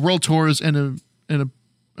 world tours, and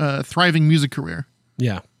a thriving music career.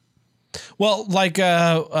 Yeah. Well, like she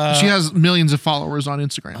has millions of followers on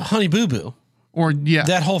Instagram. Honey Boo Boo,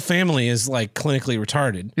 that whole family is like clinically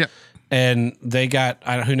retarded. Yeah. And they got,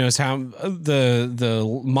 who knows how,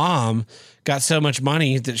 the mom got so much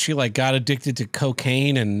money that she like got addicted to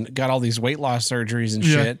cocaine and got all these weight loss surgeries and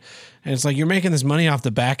shit. And it's like, you're making this money off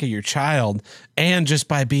the back of your child and just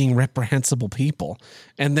by being reprehensible people.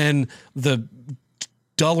 And then the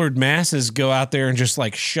dullard masses go out there and just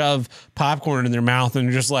like shove popcorn in their mouth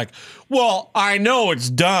and just like, well, I know it's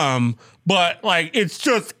dumb, but like it's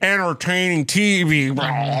just entertaining TV.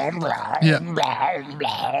 Yeah.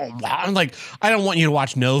 I'm like, I don't want you to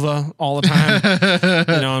watch Nova all the time,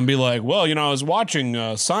 you know, and be like, well, you know, I was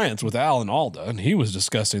watching Science with Alan Alda, and he was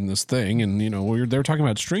discussing this thing, and you know, they were talking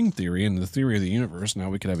about string theory and the theory of the universe. Now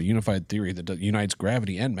we could have a unified theory that unites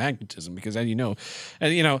gravity and magnetism, because as you know, I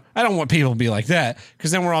don't want people to be like that,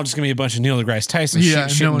 because then we're all just gonna be a bunch of Neil deGrasse Tyson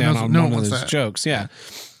shitting down on one of those jokes. Yeah.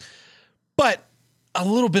 But a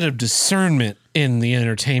little bit of discernment in the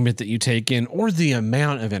entertainment that you take in, or the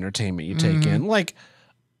amount of entertainment you take in. Like,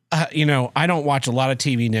 you know, I don't watch a lot of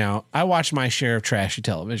TV now. I watch my share of trashy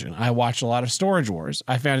television. I watch a lot of Storage Wars.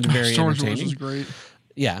 I found it very entertaining. Storage Wars is great.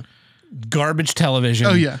 Yeah. Garbage television.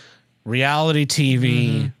 Oh, yeah. Reality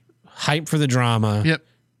TV. Hype for the drama. Yep.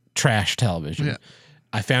 Trash television. Yeah.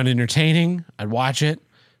 I found it entertaining. I'd watch it.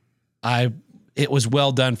 It was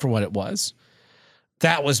well done for what it was.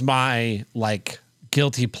 That was my, like,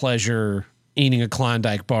 guilty pleasure eating a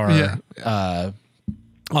Klondike bar Yeah.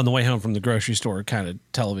 on the way home from the grocery store kind of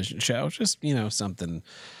television show. Just, something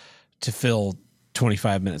to fill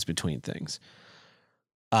 25 minutes between things.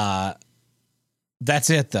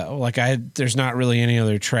 That's it though. Like there's not really any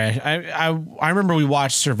other trash. I remember we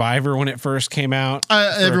watched Survivor when it first came out.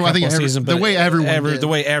 The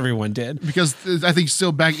way everyone did, because I think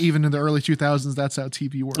still back even in the early 2000s, that's how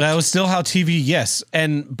TV worked. That was still how TV. Yes,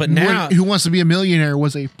 but now Who Wants to Be a Millionaire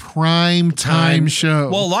was a prime time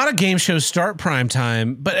show. Well, a lot of game shows start prime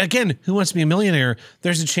time, but again, Who Wants to Be a Millionaire?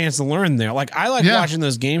 There's a chance to learn there. Like I like watching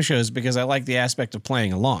those game shows because I like the aspect of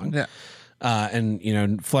playing along. Yeah.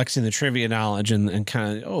 And flexing the trivia knowledge and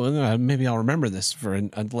kind of maybe I'll remember this for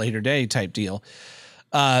a later day type deal.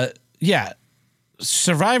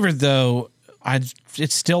 Survivor though,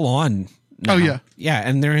 it's still on now. Oh yeah,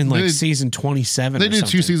 and they're in season 27. They do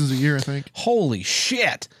 2 seasons a year, I think. Holy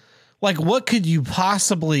shit! Like, what could you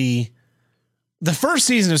possibly? The first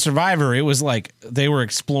season of Survivor, it was like they were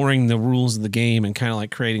exploring the rules of the game and kind of like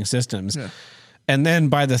creating systems. Yeah. And then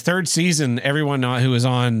by the third season, everyone who was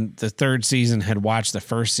on the third season had watched the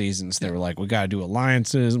first season. So they were like, we got to do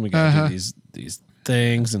alliances and we got to do these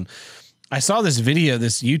things. And I saw this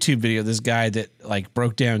YouTube video, this guy that like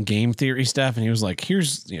broke down game theory stuff. And he was like,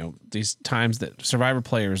 here's, these times that Survivor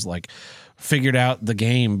players like figured out the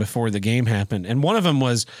game before the game happened. And one of them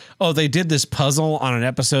was, they did this puzzle on an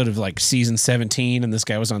episode of like season 17 and this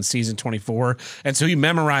guy was on season 24. And so he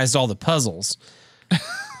memorized all the puzzles.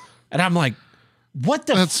 And I'm like, what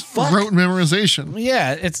the fuck? Rote memorization.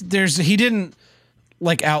 Yeah, he didn't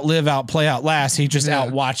like outplay, outlast. He just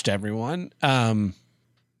outwatched everyone.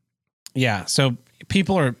 So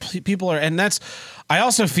people are, and that's, I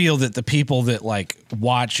also feel that the people that like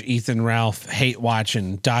watch Ethan Ralph hate watch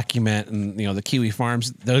and document and, the Kiwi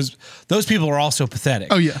Farms, those people are also pathetic.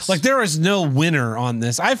 Oh yes. Like there is no winner on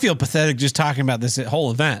this. I feel pathetic just talking about this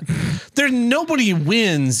whole event. There's nobody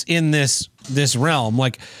wins in this realm.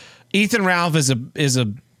 Like, Ethan Ralph is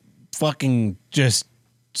a fucking just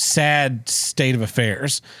sad state of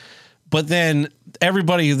affairs. But then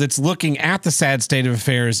everybody that's looking at the sad state of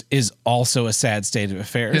affairs is also a sad state of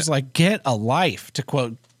affairs. Yeah. Like, get a life, to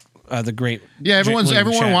quote the great. Yeah,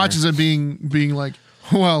 everyone watches it being like,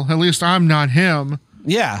 well, at least I'm not him.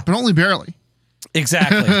 Yeah, but only barely.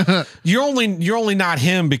 Exactly. You're only not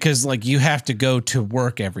him because like you have to go to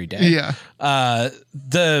work every day. Yeah.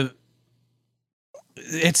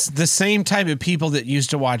 It's the same type of people that used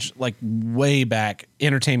to watch like way back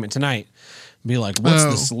Entertainment Tonight. Be like, what's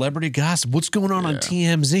the celebrity gossip? What's going on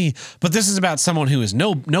TMZ? But this is about someone who is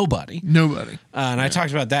nobody. Nobody. And I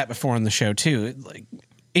talked about that before on the show too. Like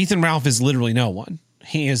Ethan Ralph is literally no one.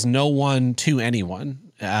 He is no one to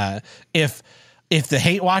anyone. If the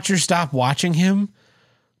hate watchers stop watching him,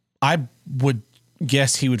 I would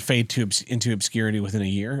guess he would fade into obscurity within a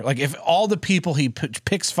year. Like if all the people he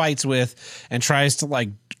picks fights with and tries to like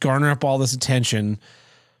garner up all this attention,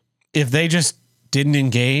 if they just didn't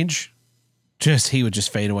engage, he would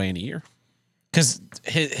just fade away in a year. Because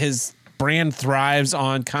his brand thrives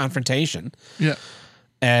on confrontation. Yeah.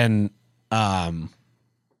 And I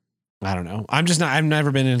don't know. I've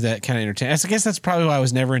never been into that kind of entertainment. I guess that's probably why I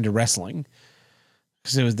was never into wrestling.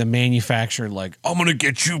 Because it was the manufacturer, like, I'm going to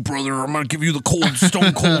get you, brother. I'm going to give you the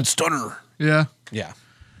stone cold stunner. Yeah. Yeah.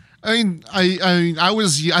 I mean, I think I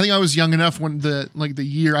was young enough when the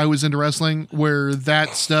year I was into wrestling where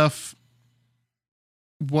that stuff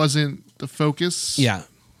wasn't the focus. Yeah.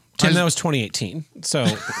 Tim, that was 2018. So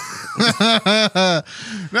it's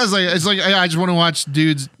like I just want to watch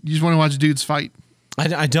dudes. You just want to watch dudes fight.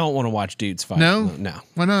 I don't want to watch dudes fight. No.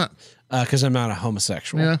 Why not? Because I'm not a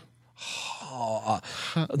homosexual. Yeah.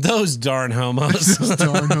 Those darn homos.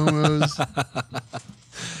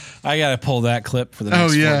 I got to pull that clip for the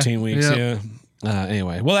next 14 weeks. Yeah.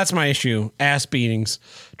 Anyway, well, that's my issue. Ass beatings.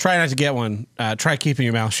 Try not to get one. Try keeping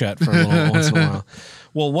your mouth shut for a little once in a while.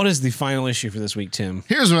 Well, what is the final issue for this week, Tim?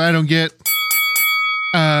 Here's what I don't get.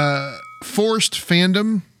 Forced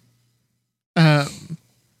fandom.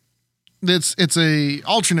 It's a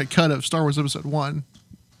alternate cut of Star Wars Episode 1.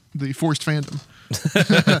 The forced fandom.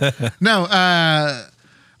 No, I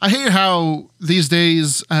hate how these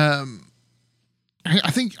days. I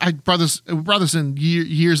think I brought this in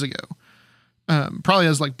years ago. Probably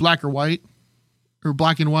as like black or white, or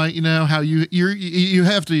black and white. You know how you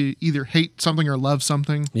have to either hate something or love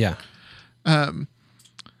something. Yeah.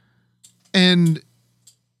 And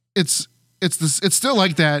it's still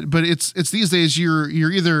like that, but it's these days you're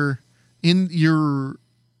either in the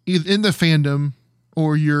fandom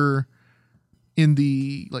or you're in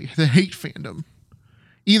the hate fandom.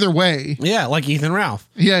 Either way. Yeah, like Ethan Ralph.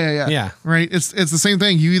 Yeah. Right? It's the same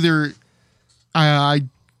thing. You either I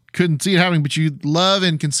couldn't see it happening, but you love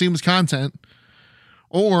and consume his content,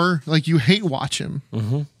 or like you hate watch him.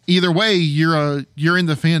 Mm-hmm. Either way, you're in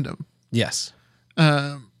the fandom. Yes.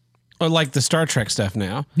 Or like the Star Trek stuff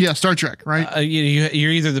now. Yeah, Star Trek, right?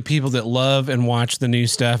 You're either the people that love and watch the new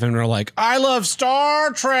stuff and are like, I love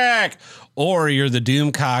Star Trek, or you're the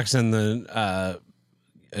Doomcocks and the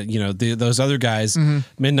those other guys,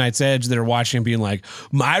 Midnight's Edge, that are watching and being like,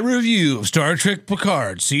 my review of Star Trek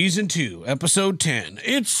Picard season 2 episode 10,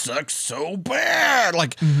 it sucks so bad.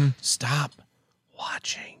 Like, stop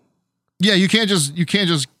watching. Yeah, you can't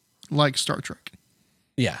just like Star Trek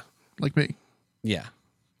Yeah. like me. Yeah.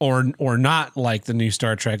 Or not like the new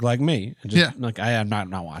Star Trek like me. Just, Yeah. Like I am not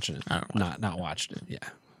watching it. Not watching it. Yeah.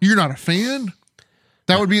 You're not a fan?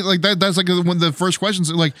 That would be like that. That's like one of the first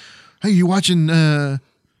questions. Like, hey, you watching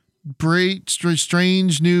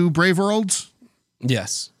Strange New Brave Worlds?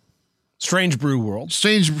 Yes. Strange Brew World.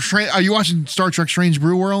 Strange. Are you watching Star Trek Strange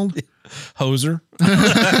Brew World? Hoser.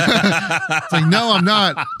 It's like, no, I'm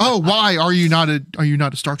not. Oh, why are you not a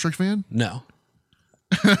Star Trek fan? No.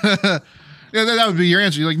 Yeah, that would be your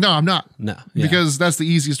answer. You're like, no, I'm not. No. Yeah. Because that's the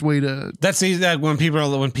easiest way to. That's easy. That when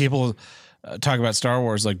people talk about Star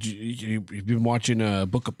Wars, like, you've been watching a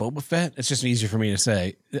Book of Boba Fett. It's just easier for me to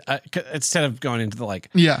say instead of going into the like.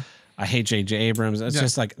 Yeah. I hate J.J. Abrams. It's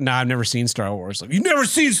just like, no, I've never seen Star Wars. Like, you never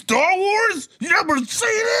seen Star Wars? You never seen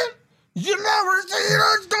it? You never seen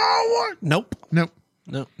a Star Wars? Nope. Nope.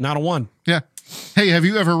 No, not a one. Yeah. Hey, have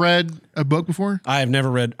you ever read a book before? I have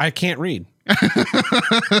never read. I can't read.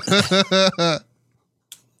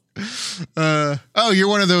 Oh, you're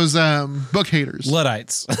one of those book haters.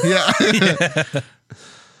 Luddites. Yeah.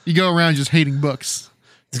 You go around just hating books.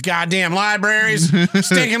 The goddamn libraries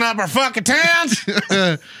stinking up our fucking towns.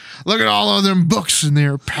 Look at all of them books and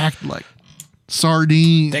they're packed like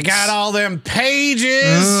sardines. They got all them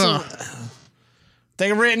pages.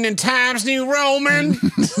 They're written in Times New Roman.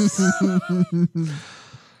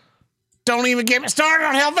 Don't even get me started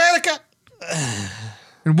on Helvetica.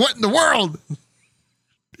 And what in the world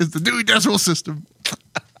is the Dewey Decimal System?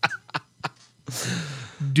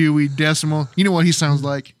 Dewey Decimal. You know what he sounds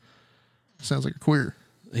like? Sounds like a queer.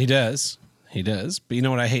 He does. He does. But you know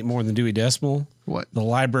what I hate more than Dewey Decimal? What? The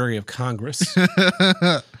Library of Congress.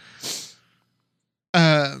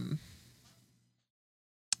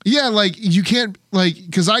 Yeah, like you can't like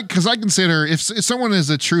because I consider if someone is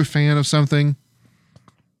a true fan of something,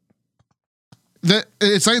 that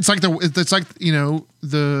it's like you know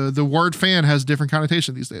the word fan has different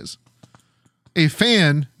connotation these days. A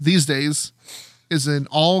fan these days is an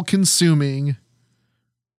all-consuming,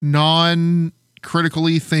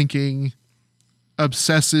 non-critically thinking,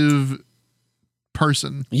 obsessive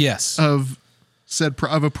person. Yes. Of a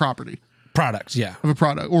property. Product, yeah. Of a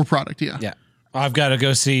product, yeah. Yeah. I've got to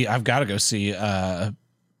go see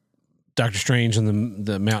Doctor Strange and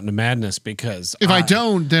the Mountain of Madness, because if I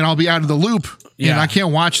don't, then I'll be out of the loop. Yeah. And I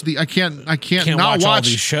can't watch I can't not watch all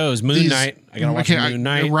these shows. Moon Knight. I gotta watch Moon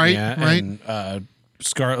Knight. Right. Yeah, Right. And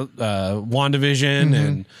WandaVision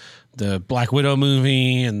and the Black Widow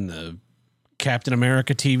movie and the Captain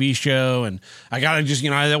America TV show. And I gotta just,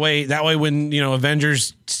 that way when,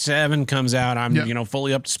 Avengers 7 comes out, I'm,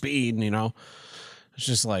 fully up to speed, and, it's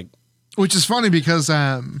just like. Which is funny because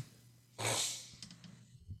I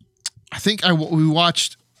think we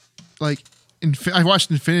watched I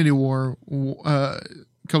watched Infinity War a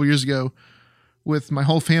couple years ago with my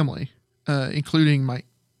whole family, including my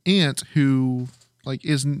aunt who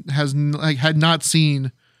had not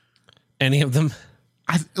seen any of them.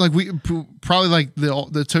 We probably like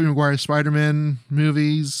the Tobey Maguire Spider-Man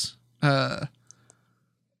movies, and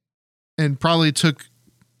probably took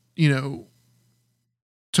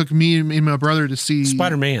me and my brother to see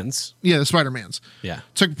Spider-Mans. Yeah, the Spider-Mans. Yeah.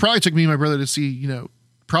 Probably took me and my brother to see,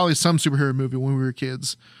 probably some superhero movie when we were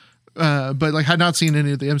kids. But had not seen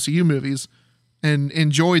any of the MCU movies and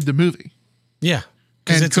enjoyed the movie. Yeah.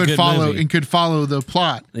 And could follow the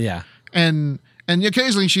plot. Yeah. And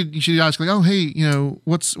occasionally she'd ask oh, hey,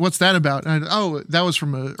 what's that about? And that was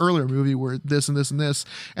from an earlier movie where this and this and this.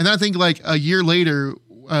 And I think a year later,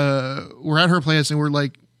 we're at her place and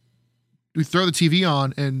we throw the TV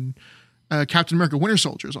on and Captain America Winter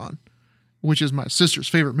Soldier's on, which is my sister's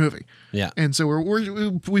favorite movie. Yeah. And so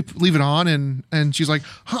we leave it on and she's like,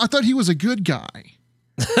 I thought he was a good guy.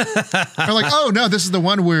 I'm like, oh no, this is the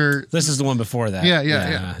one where. This is the one before that.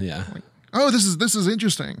 Yeah. Oh, this is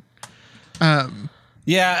interesting.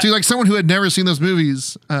 Yeah. To someone who had never seen those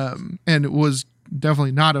movies and was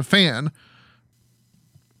definitely not a fan.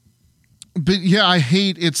 But yeah, I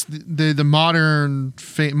hate the modern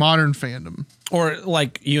fandom. Or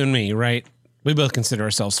like you and me, right? We both consider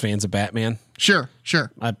ourselves fans of Batman. Sure.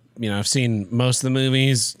 I've seen most of the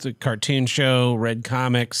movies, the cartoon show, read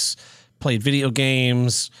comics, played video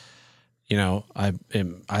games. I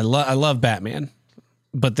love Batman.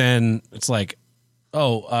 But then it's like,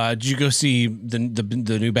 did you go see the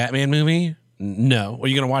new Batman movie? No. Are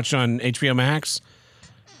you going to watch it on HBO Max?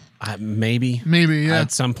 Maybe. Yeah.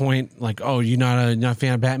 At some point, like, you're not a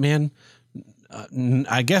fan of Batman?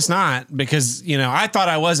 I guess not, because I thought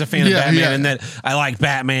I was a fan of Batman and that I like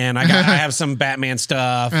Batman. I have some Batman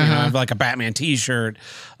stuff. I have like a Batman T-shirt,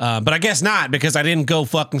 but I guess not, because I didn't go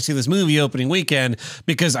fucking see this movie opening weekend,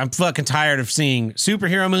 because I'm fucking tired of seeing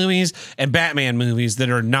superhero movies and Batman movies that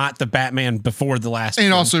are not the Batman before the last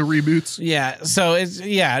and one. also reboots. Yeah, so it's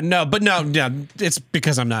no, it's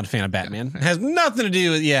because I'm not a fan of Batman. It has nothing to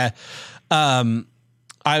do with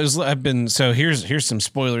here's some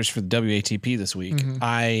spoilers for the WATP this week. Mm-hmm.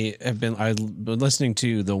 I've been listening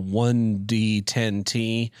to the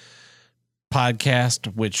 1D10T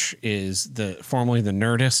podcast, which is formerly the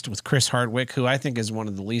Nerdist with Chris Hardwick, who I think is one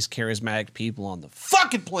of the least charismatic people on the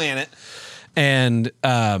fucking planet. And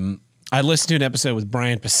I listened to an episode with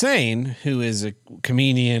Brian Posehn, who is a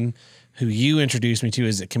comedian who you introduced me to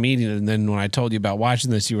as a comedian. And then when I told you about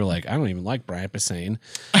watching this, you were like, I don't even like Brian Posehn.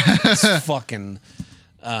 It's fucking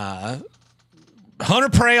Hunter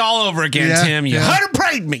Prey all over again, Tim. You Hunter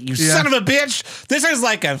Preyed me, you son of a bitch. This is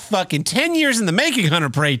like a fucking 10 years in the making,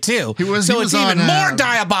 Hunter Prey too. It's even more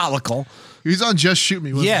diabolical. He was on Just Shoot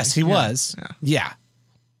Me, wasn't yes, he was. Yeah.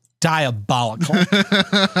 Diabolical.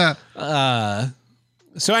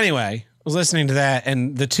 So anyway, I was listening to that,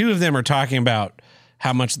 and the two of them are talking about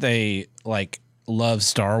how much they love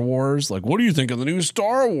Star Wars. Like, what do you think of the new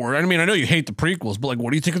Star Wars? I mean, I know you hate the prequels, but what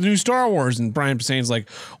do you think of the new Star Wars? And Brian Posehn's like,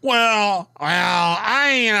 I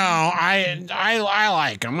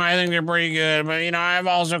like them. I think they're pretty good, but I've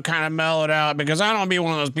also kind of mellowed out, because I don't want to be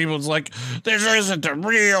one of those people that's like, this isn't the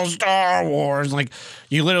real Star Wars. Like,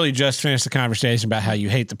 you literally just finished the conversation about how you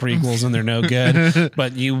hate the prequels and they're no good,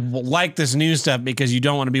 but you like this new stuff because you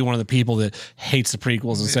don't want to be one of the people that hates the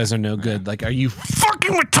prequels and says they're no good. Like, are you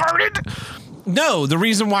fucking retarded? No, the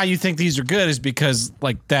reason why you think these are good is because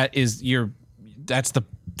that's the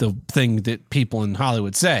thing that people in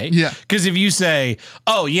Hollywood say. Yeah. Because if you say,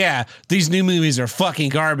 oh yeah, these new movies are fucking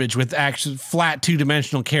garbage with actual flat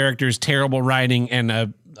 2-dimensional characters, terrible writing, and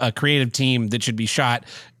a creative team that should be shot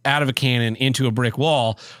out of a cannon into a brick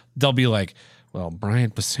wall, they'll be like, well,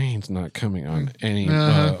 Brian Posehn's not coming on any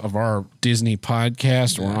of our Disney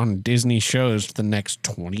podcasts or on Disney shows for the next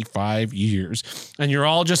 25 years. And you're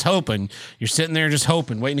all just hoping. You're sitting there just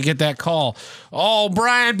hoping, waiting to get that call. Oh,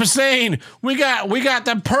 Brian Posehn, we got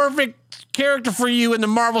the perfect character for you in the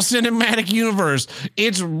Marvel Cinematic Universe.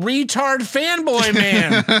 It's retard fanboy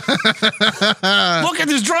man. Look at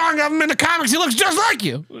this drawing of him in the comics. He looks just like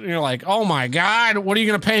you. And you're like, oh my God, what are you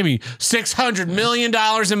going to pay me? $600 million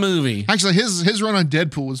a movie. Actually, his run on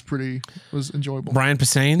Deadpool was enjoyable. Brian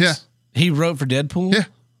Posehn's? Yeah. He wrote for Deadpool? Yeah.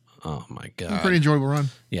 Oh my God. Pretty enjoyable run.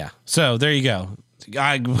 Yeah. So there you go.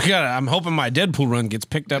 I'm hoping my Deadpool run gets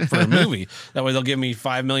picked up for a movie. That way they'll give me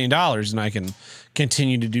 $5 million and I can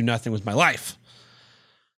continue to do nothing with my life.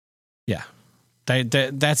 Yeah.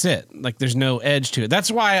 That's it. Like, there's no edge to it.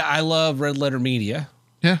 That's why I love Red Letter Media.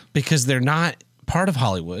 Yeah. Because they're not part of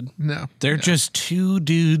Hollywood. No. They're just two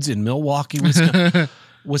dudes in Milwaukee,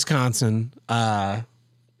 Wisconsin, that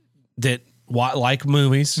like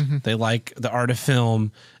movies. Mm-hmm. They like the art of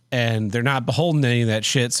film. And they're not beholden to any of that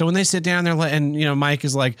shit. So when they sit down there and, Mike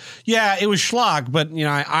is like, yeah, it was schlock, but,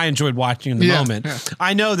 I enjoyed watching in the moment. Yeah.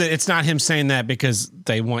 I know that it's not him saying that because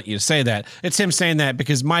they want you to say that. It's him saying that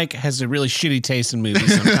because Mike has a really shitty taste in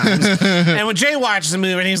movies sometimes. And when Jay watches a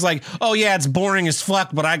movie and he's like, oh, yeah, it's boring as fuck,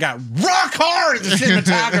 but I got rock hard at the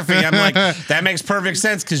cinematography. I'm like, that makes perfect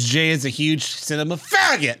sense because Jay is a huge cinema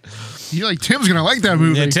faggot. You're like, Tim's going to like that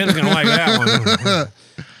movie. Yeah, Tim's going to like that one.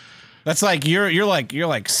 That's like you're like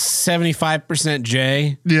 75%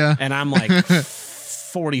 Jay, yeah, and I'm like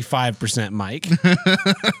 45% Mike.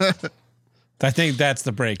 I think that's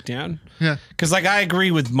the breakdown. Yeah, because I agree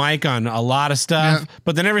with Mike on a lot of stuff,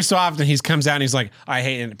 but then every so often he comes out and he's like, "I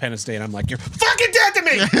hate Independence Day," and I'm like, "You're fucking dead to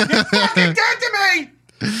me! You're fucking dead to me!"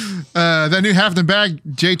 That new Half in the Bag,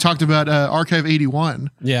 Jay talked about Archive 81.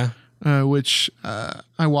 Yeah, which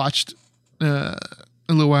I watched.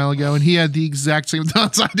 A little while ago, and he had the exact same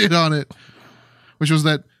thoughts I did on it, which was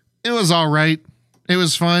that it was all right, it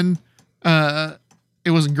was fun, it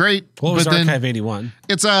wasn't great. What was Archive 81?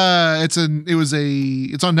 It's on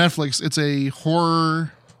Netflix. It's a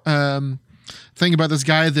horror thing about this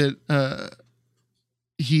guy that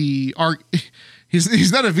he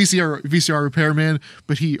he's not a VCR repairman,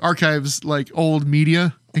 but he archives like old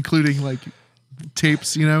media, including like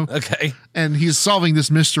tapes, you know. Okay. And he's solving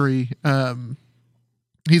this mystery.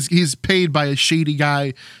 He's paid by a shady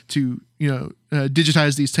guy to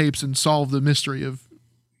digitize these tapes and solve the mystery of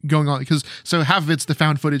going on, because so half of it's the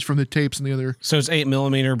found footage from the tapes and the other. So it's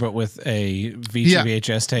 8mm, but with a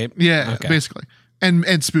VHS tape. Yeah, okay. Basically,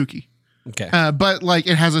 and spooky. Okay. But like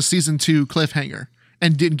it has a season 2 cliffhanger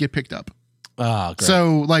and didn't get picked up. Oh, great.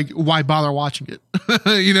 So like, why bother watching it?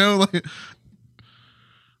 Like,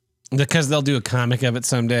 because they'll do a comic of it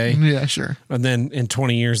someday. Yeah, sure. And then in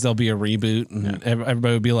 20 years, there'll be a reboot, and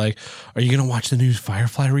everybody will be like, "Are you going to watch the new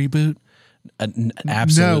Firefly reboot?"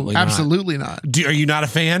 Absolutely, no, absolutely not. Are you not a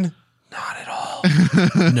fan? Not at all.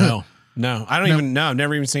 No. I don't even know. I've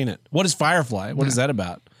never even seen it. What is Firefly? What is that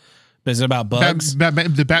about? Is it about bugs?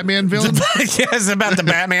 The Batman villain? Yeah, it's about the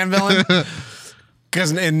Batman villain.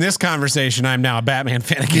 Because in this conversation, I'm now a Batman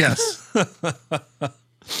fan again. Yes.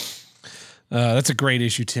 That's a great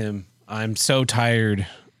issue, Tim. I'm so tired.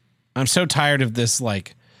 I'm so tired of this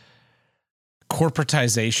like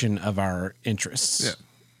corporatization of our interests.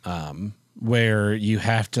 Yeah. Where you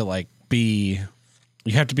have to be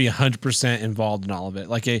 100% involved in all of it.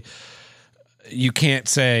 Like you can't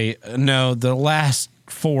say, no, the last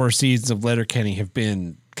 4 seasons of Letterkenny have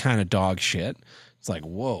been kind of dog shit. It's like,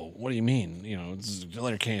 whoa, what do you mean?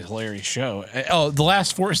 Letterkenny's a hilarious show. Oh, the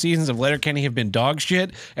last 4 seasons of Letterkenny have been dog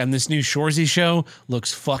shit, and this new Shoresy show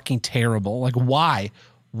looks fucking terrible. Like, why?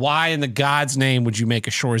 Why in the God's name would you make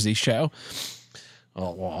a Shoresy show?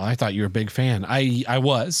 Oh, well, I thought you were a big fan. I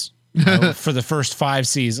was. For the first 5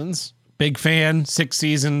 seasons. Big fan. 6th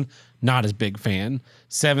season, not as big fan.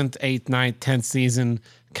 7th, 8th, 9th, 10th season,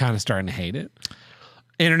 kind of starting to hate it.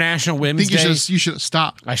 International Women's Day. You should have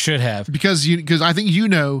stopped. I should have. Because I think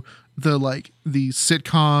the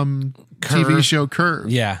sitcom Curve. TV show Curve.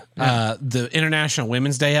 Yeah. The International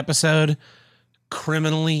Women's Day episode,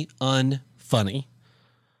 criminally unfunny.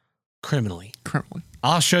 Criminally.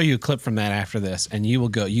 I'll show you a clip from that after this, and you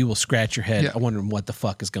will scratch your head wondering what the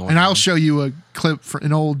fuck is going on. And I'll show you a clip for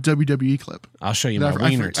an old WWE clip. I'll show you my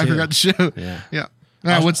wiener too. I forgot to show. Yeah.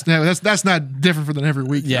 That's not different than every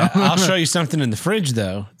week. Yeah. I'll show you something in the fridge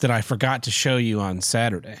though that I forgot to show you on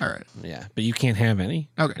Saturday. All right. Yeah, but you can't have any.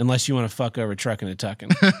 Okay. Unless you want to fuck over Truckin' and Tuckin'.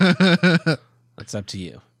 That's up to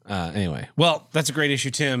you. Anyway, well, that's a great issue,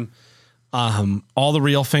 Tim. All the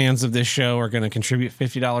real fans of this show are going to contribute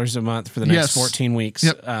 $50 a month for the next 14 weeks.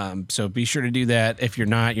 Yep. So be sure to do that. If you're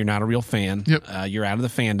not a real fan. Yep. You're out of the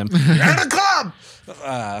fandom. You're out of the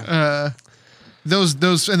club.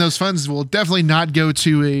 Those funds will definitely not go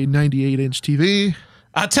to a 98-inch TV.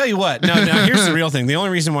 I'll tell you what. No, here's the real thing. The only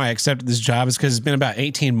reason why I accepted this job is because it's been about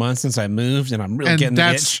 18 months since I moved, and I'm really getting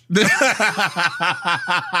the itch.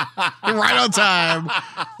 Right on time.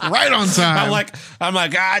 Right on time. I'm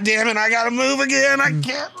like, God damn it, I gotta move again. I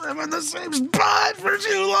can't live in the same spot for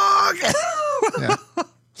too long. Yeah.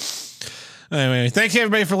 Anyway, thank you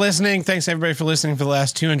everybody for listening. Thanks everybody for listening for the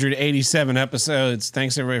last 287 episodes.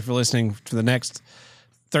 Thanks everybody for listening for the next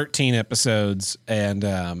 13 episodes.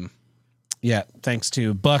 And thanks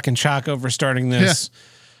to Buck and Chaco for starting this. Yeah.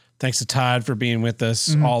 Thanks to Todd for being with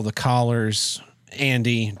us. All the callers,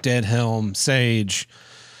 Andy, Dead Helm, Sage,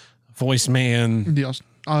 Voice Man, the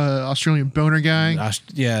Australian boner guy.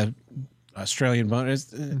 Australian boner. Is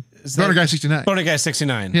Boner Guy 69. Boner Guy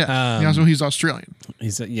 69. Yeah. He's Australian.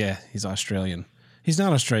 He's Australian. He's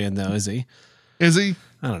not Australian though, is he? Is he?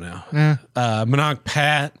 I don't know. Yeah. Monarch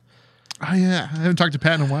Pat. Oh yeah, I haven't talked to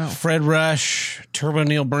Pat in a while. Fred Rush, Turbo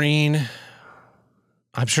Neil Breen.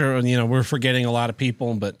 I'm sure we're forgetting a lot of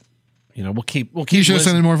people, but we'll keep. You should have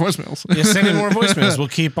sent in more voicemails. Yeah, send in more voicemails. We'll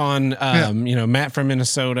keep on. Matt from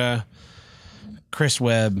Minnesota, Chris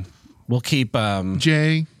Webb. We'll keep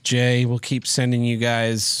Jay. We'll keep sending you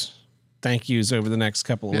guys thank yous over the next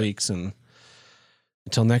couple of weeks, and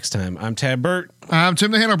until next time, I'm Tad Burt. I'm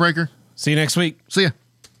Tim the Handlebreaker. See you next week. See ya.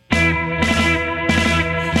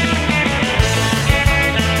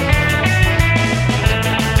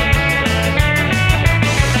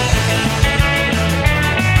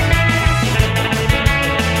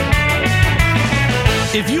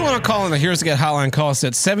 If you want to call in the Heroes That Get hotline, call us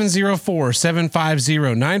at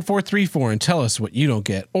 704-750-9434 and tell us what you don't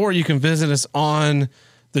get. Or you can visit us on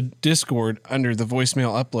the Discord under the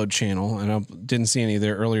voicemail upload channel. And I didn't see any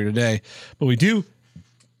there earlier today. But we do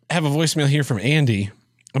have a voicemail here from Andy.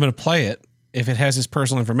 I'm going to play it if it has his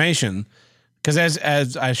personal information. Because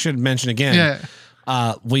as I should mention again,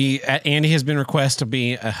 Andy has been requested to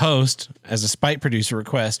be a host as a Spite producer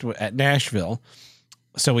request at Nashville.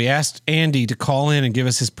 So we asked Andy to call in and give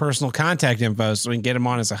us his personal contact info so we can get him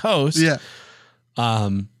on as a host. Yeah.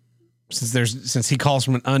 Since he calls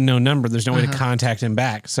from an unknown number, there's no way to contact him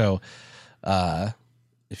back. So,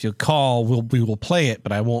 if you call, we will play it,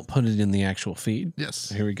 but I won't put it in the actual feed. Yes.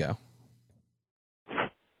 So here we go.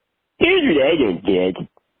 Here's what I don't get.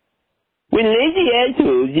 When lazy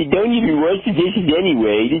assholes that don't even wash the dishes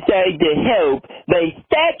anyway decide to help by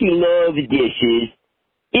stacking all the dishes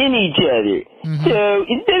in each other. So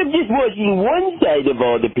instead of just washing one side of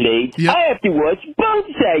all the plates, I have to wash both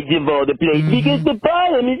sides of all the plates because the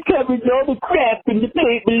bottom is covered in all the crap from the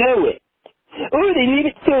plate below it. Or they leave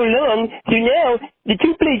it so long, so now the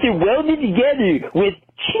two plates are welded together with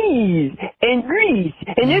cheese and grease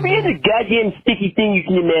and every other goddamn sticky thing you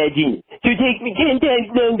can imagine. So it takes me 10 times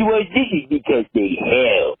long to wash dishes because they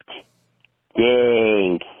helped.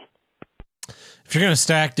 Thanks. If you're going to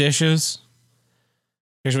stack dishes,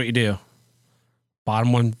 here's what you do.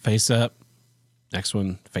 Bottom one face up, next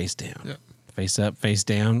one face down. Yep. Face up, face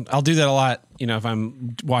down. I'll do that a lot, if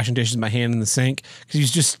I'm washing dishes with my hand in the sink, because you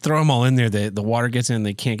just throw them all in there. The water gets in,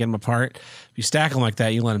 they can't get them apart. If you stack them like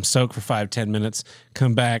that, you let them soak for 5-10 minutes,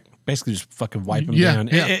 come back, basically just fucking wipe them down.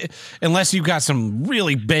 Yeah. Unless you've got some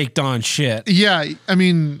really baked on shit. Yeah, I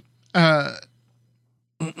mean,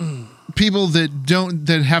 people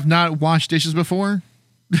that have not washed dishes before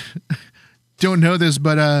don't know this,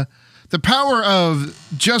 but the power of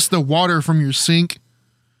just the water from your sink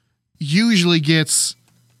usually gets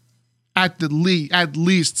at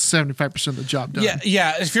least 75% of the job done.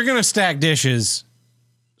 Yeah. If you're gonna stack dishes,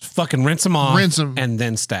 fucking rinse them off, and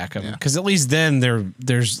then stack them, because at least then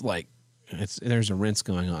there's a rinse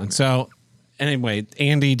going on. So anyway,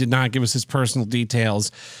 Andy did not give us his personal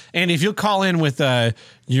details. Andy, if you'll call in with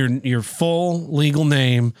your full legal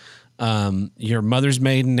name, your mother's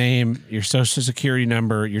maiden name, your social security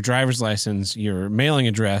number, your driver's license, your mailing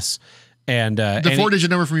address, and the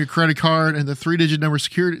 4-digit number from your credit card and the 3-digit number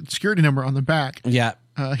security number on the back. Yeah.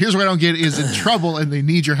 Here's what I don't get is in trouble and they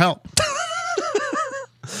need your help.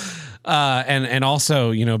 And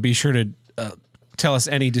also, be sure to tell us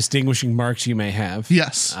any distinguishing marks you may have.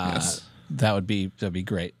 Yes. Yes. That'd be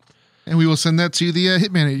great. And we will send that to the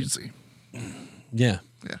Hitman Agency. Yeah.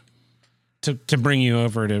 Yeah. To bring you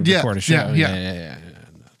over to record a show. Yeah.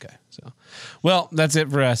 Okay. So, well, that's it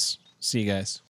for us. See you guys.